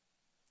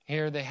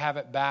 Here they have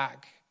it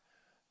back.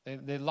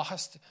 They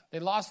lost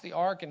the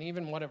ark and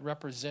even what it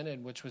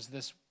represented, which was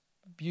this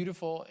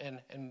beautiful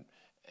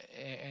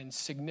and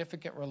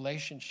significant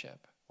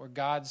relationship where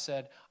God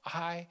said,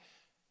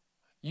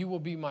 you will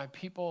be my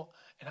people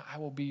and I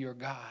will be your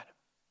God.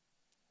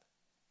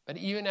 But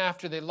even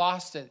after they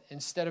lost it,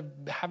 instead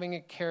of having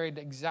it carried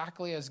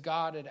exactly as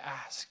God had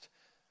asked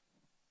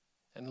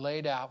and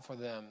laid out for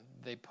them,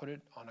 they put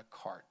it on a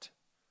cart.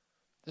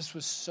 This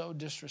was so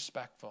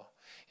disrespectful.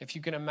 If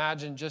you can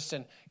imagine, just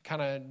to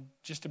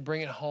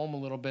bring it home a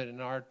little bit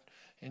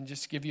and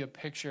just give you a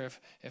picture,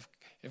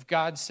 if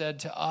God said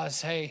to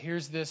us, "Hey,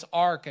 here's this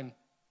ark, and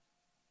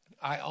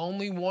I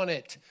only want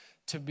it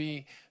to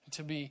be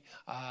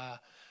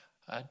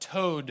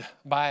towed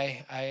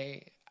by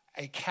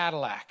a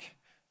Cadillac,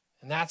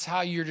 and that's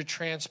how you're to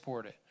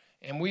transport it."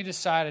 And we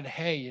decided,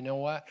 hey, you know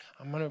what?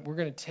 We're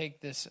gonna take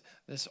this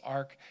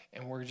ark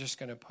and we're just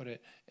gonna put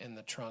it in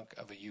the trunk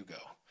of a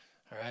Yugo.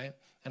 All right?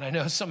 And I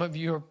know some of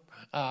you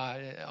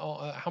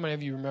how many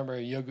of you remember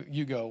a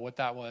Yugo, what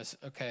that was?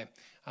 Okay.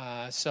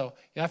 So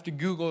you have to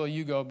Google a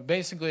Yugo. But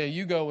basically,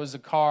 a Yugo was a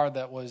car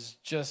that was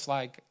just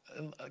like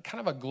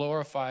kind of a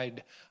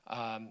glorified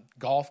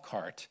golf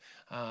cart.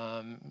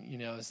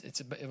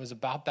 It was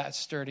about that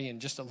sturdy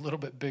and just a little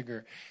bit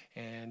bigger.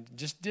 And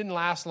just didn't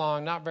last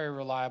long, not very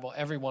reliable.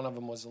 Every one of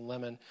them was a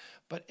lemon.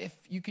 But if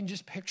you can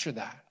just picture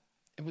that,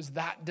 it was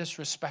that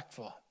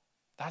disrespectful.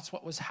 That's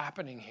what was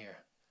happening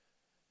here.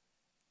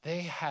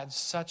 They had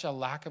such a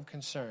lack of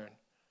concern,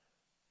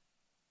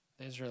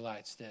 the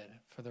Israelites did,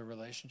 for their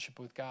relationship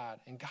with God.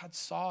 And God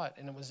saw it,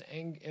 and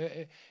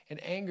it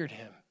angered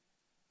him.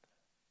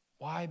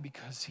 Why?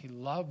 Because he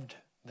loved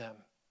them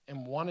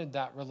and wanted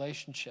that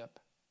relationship.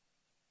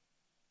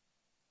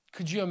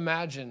 Could you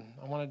imagine,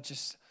 I want to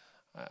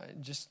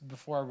just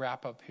before I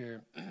wrap up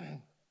here,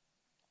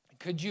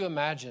 could you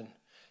imagine,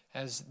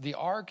 as the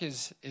ark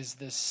is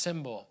this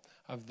symbol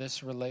of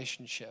this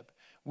relationship,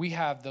 we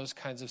have those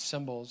kinds of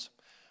symbols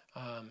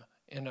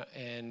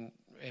in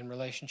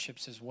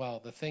relationships as well.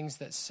 The things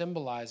that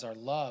symbolize our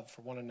love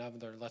for one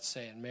another, let's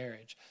say in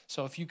marriage.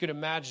 So if you could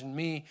imagine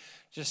me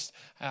just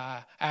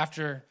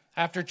after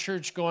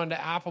church going to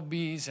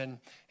Applebee's and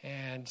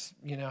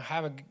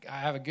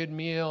have a good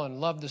meal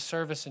and love the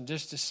service and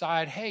just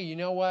decide, hey, you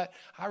know what?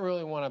 I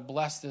really want to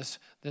bless this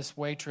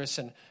waitress,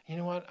 and you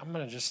know what? I'm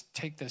going to just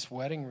take this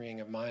wedding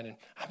ring of mine and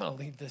I'm going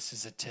to leave this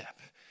as a tip.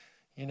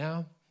 You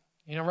know?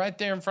 Right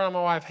there in front of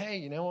my wife, hey,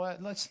 you know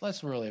what?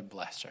 Let's really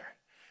bless her.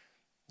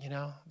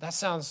 That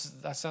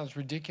sounds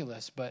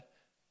ridiculous, but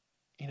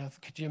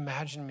could you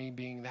imagine me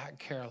being that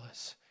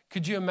careless?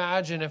 Could you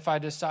imagine if I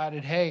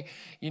decided, hey,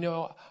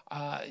 your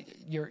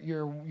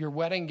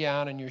wedding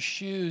gown and your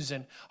shoes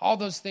and all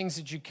those things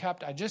that you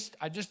kept, I just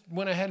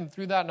went ahead and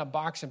threw that in a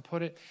box and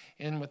put it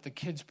in with the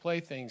kids'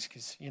 playthings,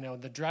 because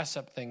the dress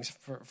up things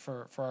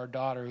for our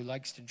daughter who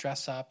likes to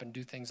dress up and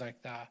do things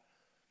like that.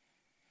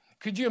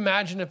 Could you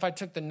imagine if I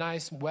took the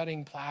nice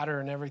wedding platter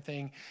and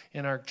everything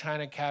in our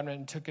china cabinet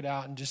and took it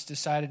out and just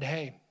decided,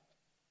 hey,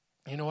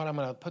 you know what? I'm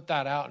going to put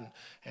that out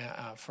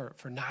and for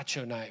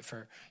nacho night,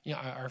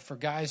 or for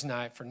guys'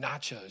 night for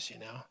nachos.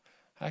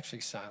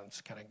 Actually sounds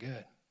kind of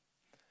good.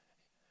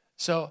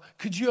 So,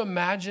 could you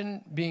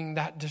imagine being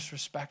that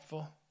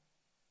disrespectful?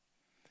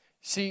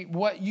 See,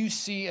 what you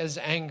see as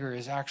anger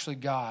is actually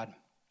God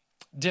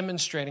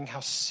demonstrating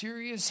how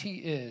serious He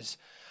is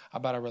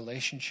about a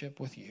relationship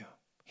with you.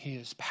 He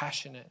is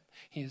passionate.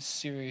 He is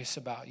serious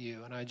about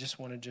you, and I just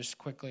want to just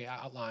quickly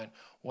outline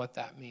what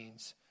that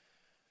means.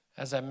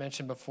 As I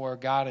mentioned before,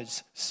 God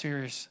is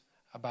serious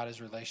about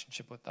His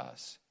relationship with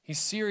us. He's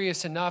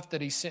serious enough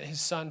that He sent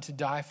His Son to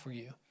die for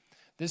you.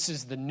 This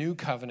is the new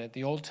covenant.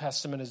 The Old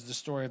Testament is the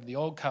story of the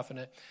old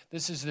covenant.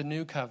 This is the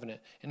new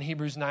covenant. In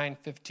Hebrews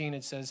 9:15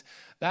 it says,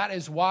 that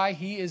is why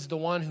He is the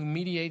one who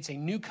mediates a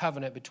new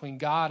covenant between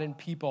God and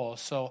people,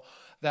 so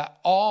that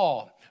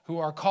all who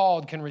are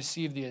called can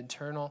receive the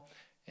eternal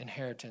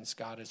inheritance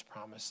God has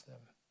promised them.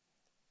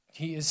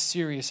 He is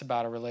serious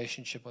about a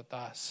relationship with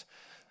us.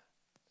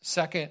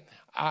 Second,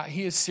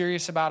 He is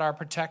serious about our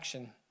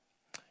protection.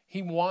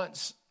 He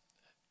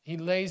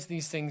lays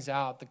these things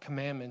out, the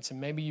commandments,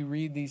 and maybe you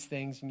read these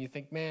things and you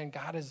think, man,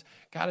 God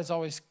is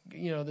always,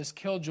 this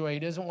killjoy. He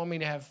doesn't want me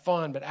to have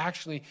fun, but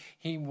actually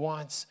He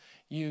wants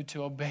you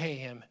to obey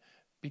Him,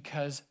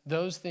 because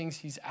those things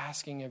He's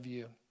asking of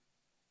you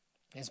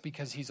is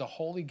because He's a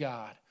holy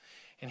God.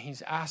 And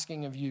He's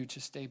asking of you to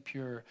stay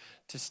pure,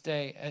 to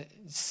stay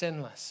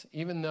sinless.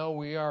 Even though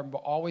we are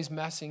always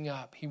messing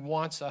up, He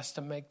wants us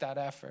to make that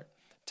effort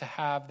to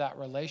have that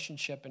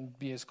relationship and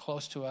be as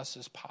close to us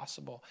as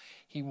possible.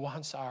 He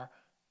wants our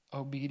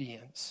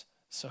obedience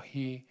so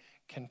He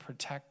can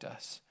protect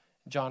us.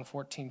 John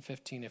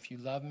 14:15, if you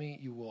love me,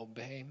 you will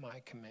obey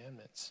my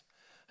commandments.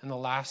 And the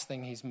last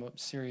thing He's most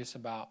serious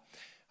about,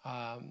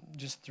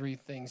 just three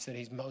things that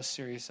He's most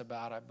serious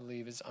about, I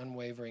believe, is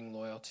unwavering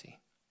loyalty.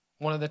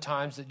 One of the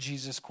times that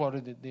Jesus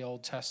quoted the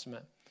Old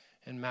Testament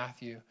in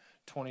Matthew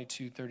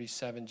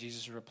 22:37,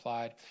 Jesus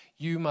replied,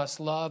 you must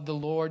love the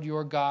Lord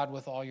your God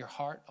with all your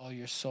heart, all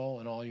your soul,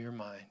 and all your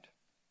mind.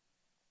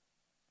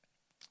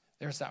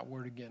 There's that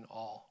word again,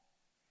 all.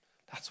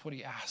 That's what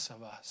He asks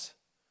of us.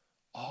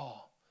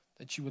 All.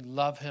 That you would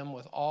love Him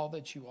with all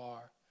that you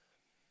are.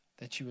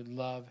 That you would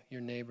love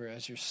your neighbor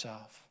as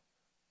yourself.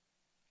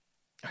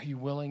 Are you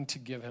willing to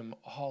give Him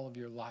all of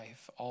your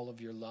life, all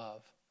of your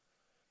love?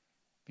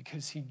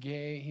 Because He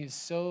is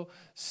so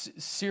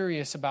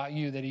serious about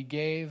you that He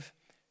gave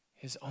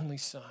His only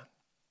Son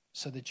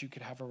so that you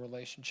could have a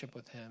relationship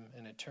with Him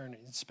and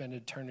spend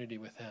eternity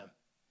with Him.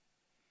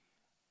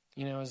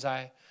 As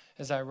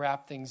I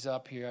wrap things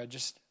up here,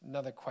 just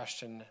another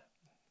question.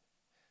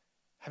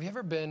 Have you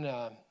ever been,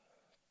 I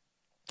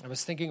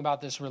was thinking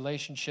about this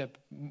relationship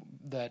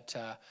that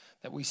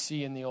we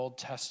see in the Old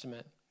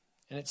Testament,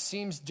 and it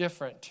seems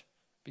different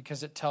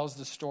because it tells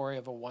the story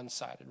of a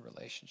one-sided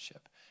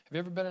relationship. Have you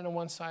ever been in a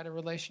one-sided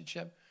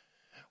relationship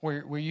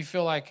where you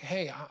feel like,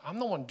 hey, I'm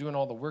the one doing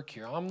all the work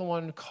here. I'm the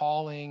one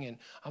calling, and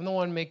I'm the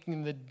one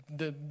making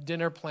the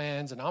dinner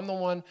plans, and I'm the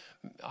one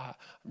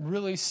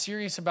really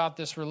serious about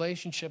this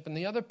relationship, and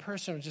the other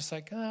person was just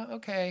like,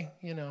 okay,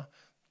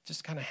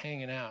 just kind of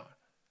hanging out.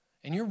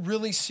 And you're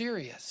really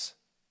serious.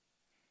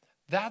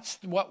 That's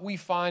what we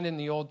find in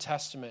the Old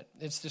Testament.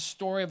 It's the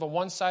story of a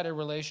one-sided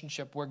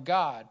relationship where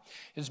God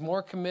is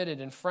more committed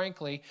and,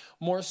 frankly,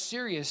 more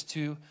serious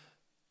to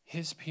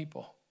His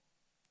people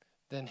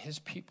than His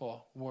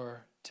people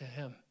were to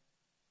Him.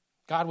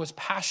 God was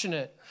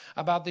passionate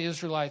about the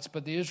Israelites,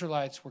 but the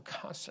Israelites were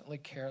constantly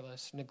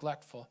careless,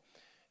 neglectful,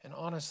 and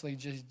honestly,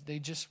 they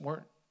just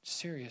weren't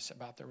serious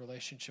about their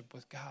relationship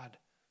with God.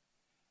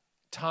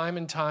 Time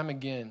and time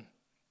again,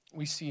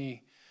 we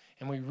see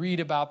and we read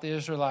about the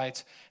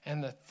Israelites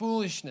and the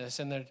foolishness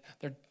and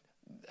their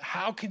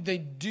how could they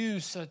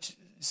do such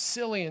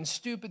silly and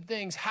stupid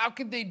things? How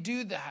could they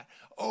do that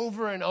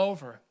over and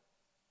over?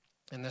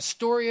 And the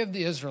story of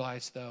the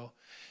Israelites, though,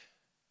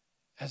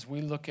 as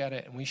we look at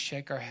it and we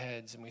shake our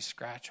heads and we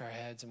scratch our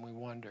heads and we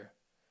wonder,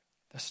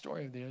 the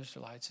story of the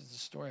Israelites is the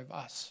story of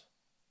us.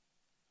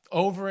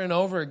 Over and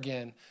over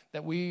again,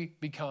 that we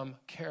become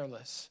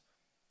careless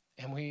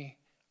and we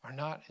are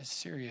not as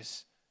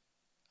serious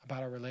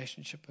about our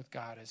relationship with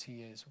God as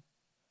He is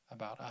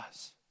about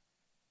us.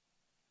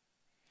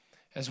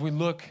 As we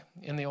look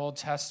in the Old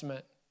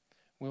Testament,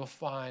 we'll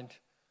find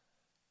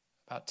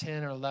about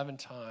 10 or 11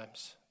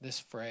 times this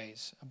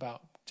phrase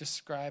about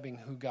describing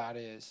who God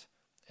is.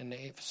 In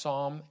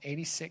Psalm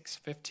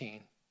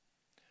 86:15,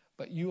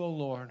 But you, O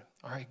Lord,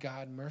 are a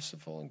God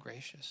merciful and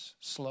gracious,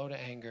 slow to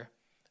anger,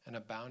 and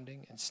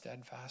abounding in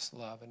steadfast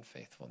love and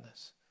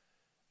faithfulness.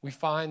 We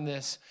find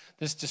this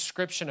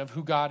description of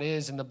who God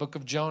is in the book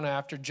of Jonah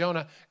after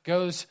Jonah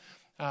goes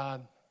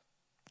and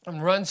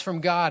runs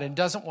from God and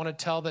doesn't want to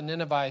tell the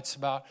Ninevites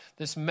about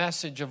this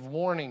message of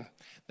warning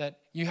that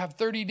you have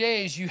 30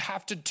 days, you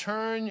have to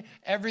turn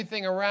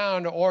everything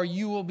around or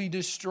you will be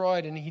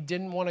destroyed. And he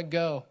didn't want to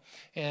go.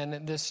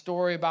 And this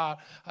story about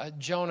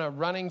Jonah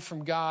running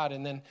from God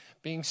and then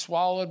being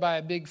swallowed by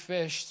a big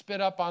fish,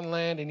 spit up on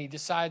land, and he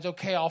decides,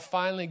 okay, I'll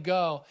finally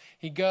go.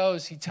 He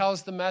goes, he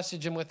tells the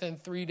message, and within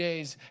 3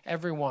 days,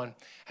 everyone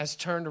has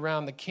turned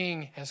around. The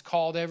king has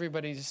called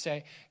everybody to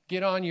say,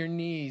 get on your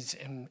knees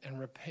and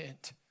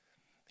repent.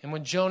 And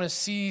when Jonah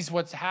sees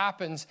what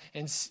happens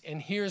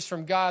and hears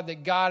from God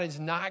that God is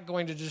not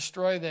going to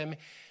destroy them,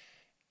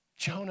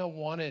 Jonah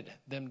wanted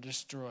them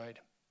destroyed.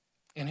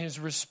 And his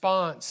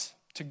response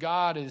to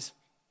God is,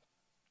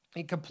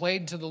 he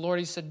complained to the Lord.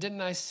 He said,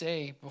 didn't I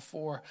say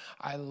before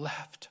I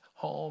left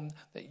home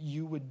that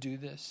you would do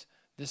this?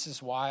 This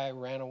is why I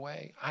ran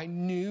away. I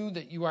knew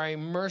that you are a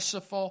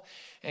merciful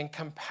and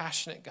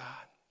compassionate God,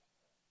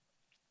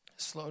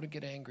 slow to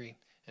get angry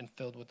and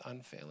filled with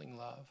unfailing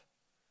love.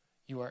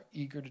 You are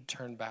eager to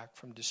turn back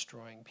from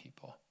destroying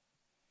people.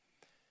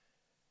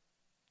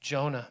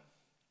 Jonah,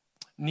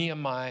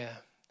 Nehemiah,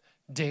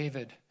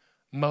 David,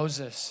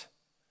 Moses,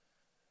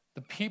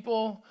 the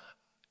people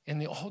in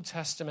the Old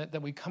Testament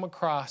that we come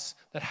across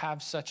that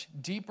have such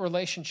deep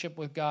relationship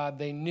with God,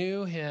 they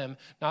knew him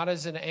not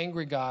as an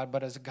angry God,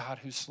 but as a God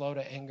who's slow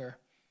to anger,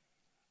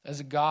 as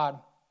a God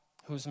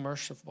who is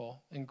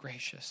merciful and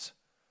gracious,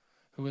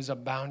 who is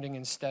abounding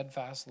in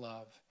steadfast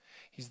love.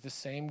 He's the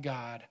same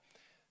God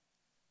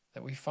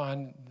that we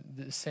find,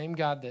 the same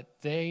God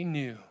that they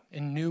knew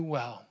and knew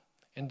well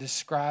and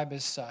describe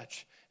as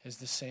such, is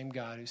the same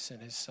God who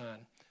sent his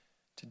son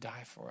to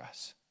die for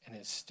us and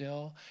is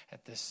still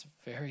at this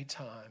very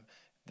time,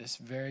 this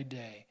very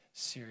day,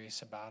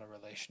 serious about a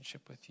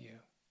relationship with you.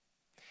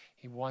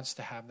 He wants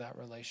to have that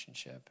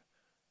relationship.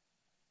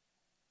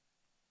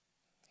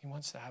 He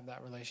wants to have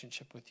that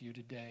relationship with you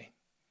today.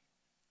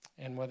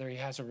 And whether you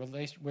have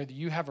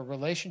a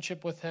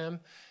relationship with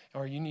him,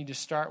 or you need to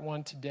start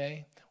one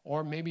today,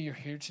 or maybe you're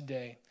here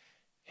today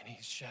and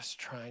he's just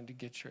trying to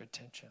get your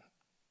attention.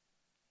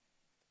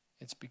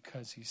 It's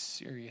because he's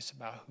serious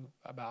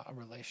about a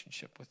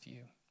relationship with you.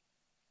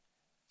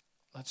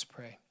 Let's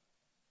pray.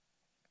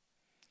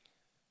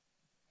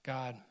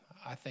 God,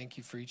 I thank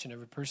you for each and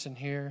every person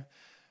here,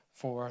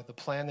 for the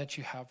plan that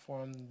you have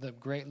for them, the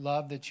great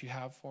love that you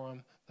have for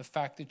them, the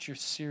fact that you're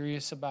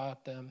serious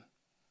about them.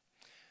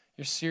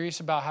 You're serious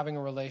about having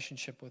a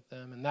relationship with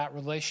them. And that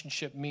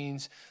relationship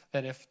means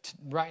that if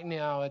right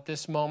now, at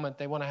this moment,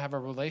 they want to have a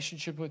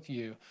relationship with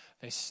you,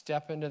 they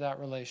step into that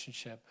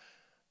relationship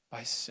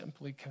by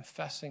simply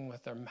confessing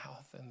with their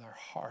mouth and their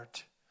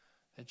heart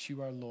that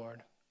you are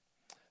Lord,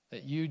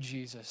 that you,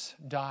 Jesus,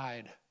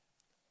 died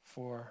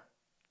for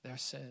their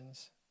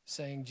sins.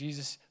 Saying,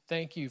 Jesus,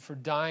 thank you for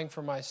dying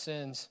for my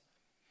sins.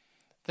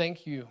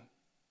 Thank you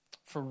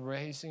for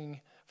raising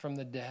from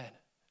the dead,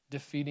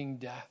 defeating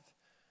death.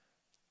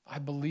 I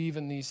believe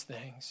in these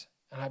things,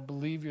 and I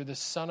believe you're the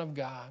Son of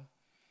God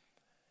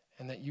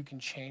and that you can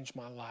change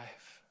my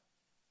life.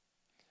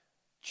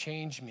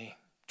 Change me,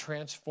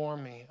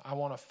 transform me. I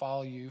want to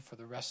follow you for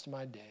the rest of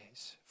my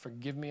days.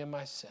 Forgive me of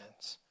my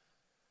sins.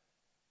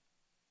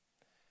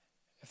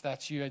 If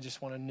that's you, I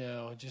just want to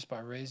know, just by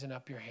raising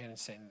up your hand and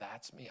saying,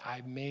 that's me.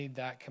 I made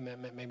that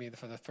commitment maybe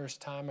for the first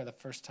time or the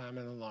first time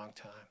in a long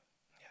time.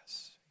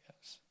 Yes.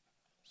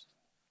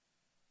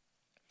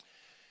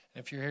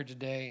 And if you're here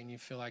today and you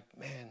feel like,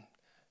 man,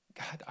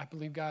 God, I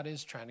believe God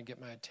is trying to get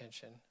my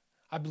attention.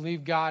 I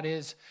believe God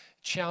is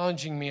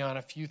challenging me on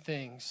a few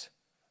things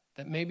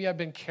that maybe I've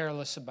been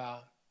careless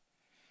about.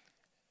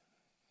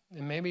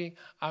 And maybe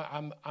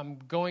I'm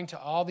going to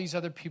all these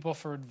other people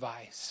for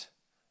advice.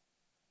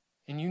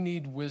 And you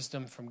need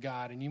wisdom from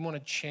God, and you want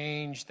to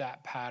change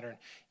that pattern.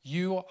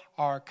 You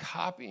are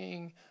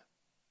copying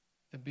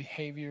the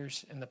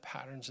behaviors and the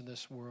patterns of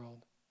this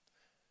world.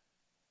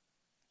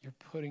 You're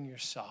putting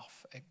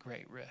yourself at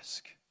great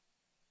risk,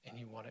 and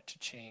you want it to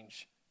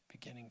change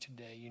beginning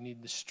today. You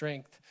need the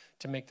strength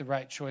to make the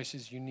right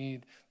choices. You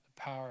need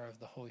the power of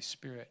the Holy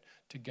Spirit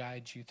to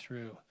guide you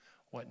through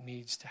what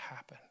needs to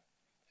happen.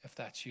 If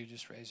that's you,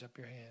 just raise up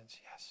your hands.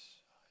 Yes,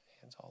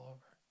 hands all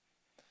over.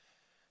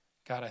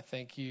 God, I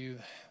thank you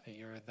that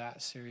you're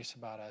that serious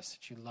about us,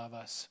 that you love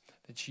us,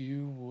 that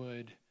you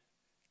would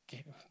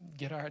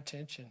get our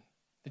attention,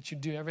 that you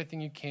do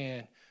everything you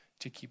can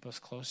to keep us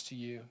close to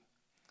you,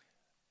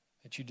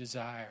 that you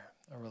desire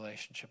a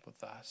relationship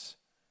with us.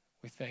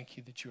 We thank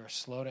you that you are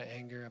slow to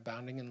anger,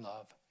 abounding in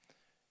love,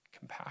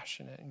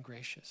 compassionate and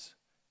gracious.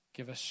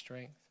 Give us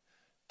strength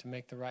to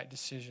make the right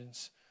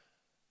decisions.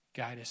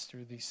 Guide us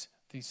through these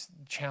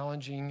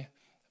challenging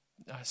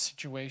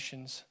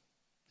situations,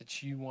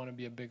 that you want to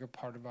be a bigger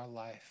part of our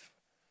life.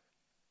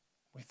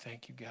 We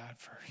thank you, God,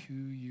 for who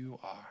you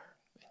are.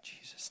 In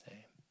Jesus'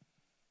 name.